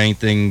haven't heard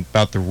anything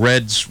about the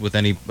Reds with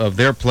any of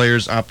their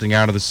players opting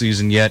out of the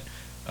season yet.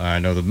 I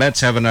know the Mets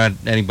haven't had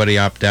anybody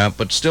opt out,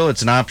 but still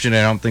it's an option,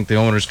 and I don't think the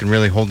owners can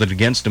really hold it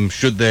against them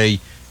should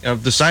they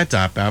decide to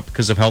opt out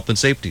because of health and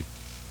safety.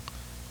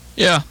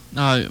 Yeah,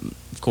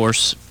 of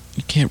course,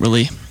 you can't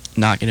really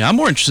knock it out. I'm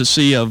more interested to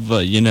see of,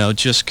 you know,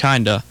 just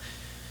kind of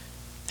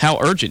how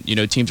urgent, you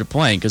know, teams are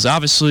playing. Because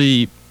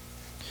obviously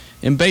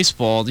in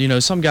baseball, you know,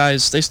 some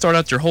guys, they start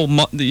out their whole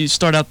month, you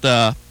start out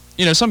the,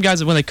 you know, some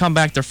guys, when they come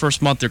back their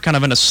first month, they're kind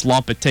of in a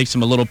slump. It takes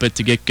them a little bit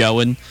to get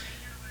going.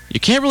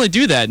 You can't really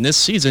do that in this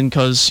season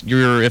because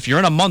if you're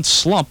in a month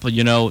slump,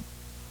 you know,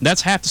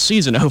 that's half the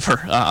season over.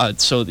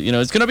 So, you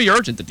know, it's going to be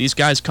urgent that these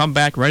guys come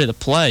back ready to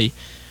play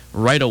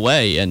right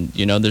away. And,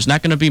 you know, there's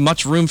not going to be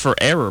much room for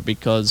error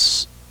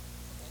because,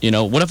 you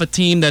know, what if a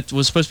team that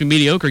was supposed to be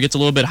mediocre gets a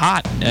little bit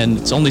hot and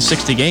it's only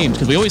 60 games?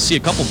 Because we always see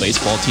a couple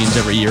baseball teams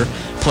every year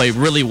play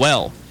really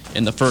well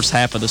in the first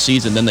half of the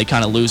season, then they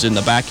kind of lose in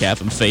the back half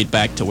and fade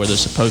back to where they're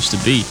supposed to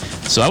be.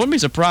 So I wouldn't be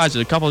surprised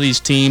if a couple of these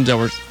teams that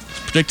were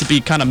predicted to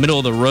be kind of middle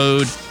of the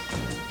road,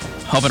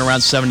 hovering around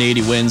 70,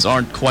 80 wins,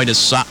 aren't quite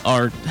as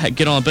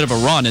get on a bit of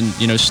a run and,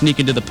 you know, sneak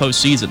into the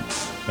postseason.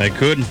 They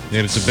could, and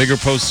it's a bigger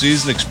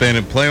postseason,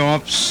 expanded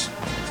playoffs,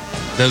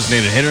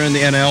 designated hitter in the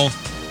NL,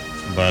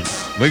 but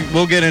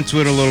we'll get into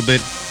it a little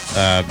bit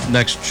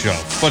next show.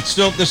 But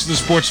still, this is the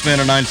Sports Fan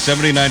on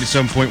 970,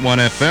 97.1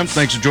 FM.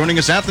 Thanks for joining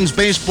us. Athens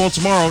baseball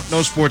tomorrow.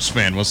 No Sports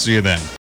Fan. We'll see you then.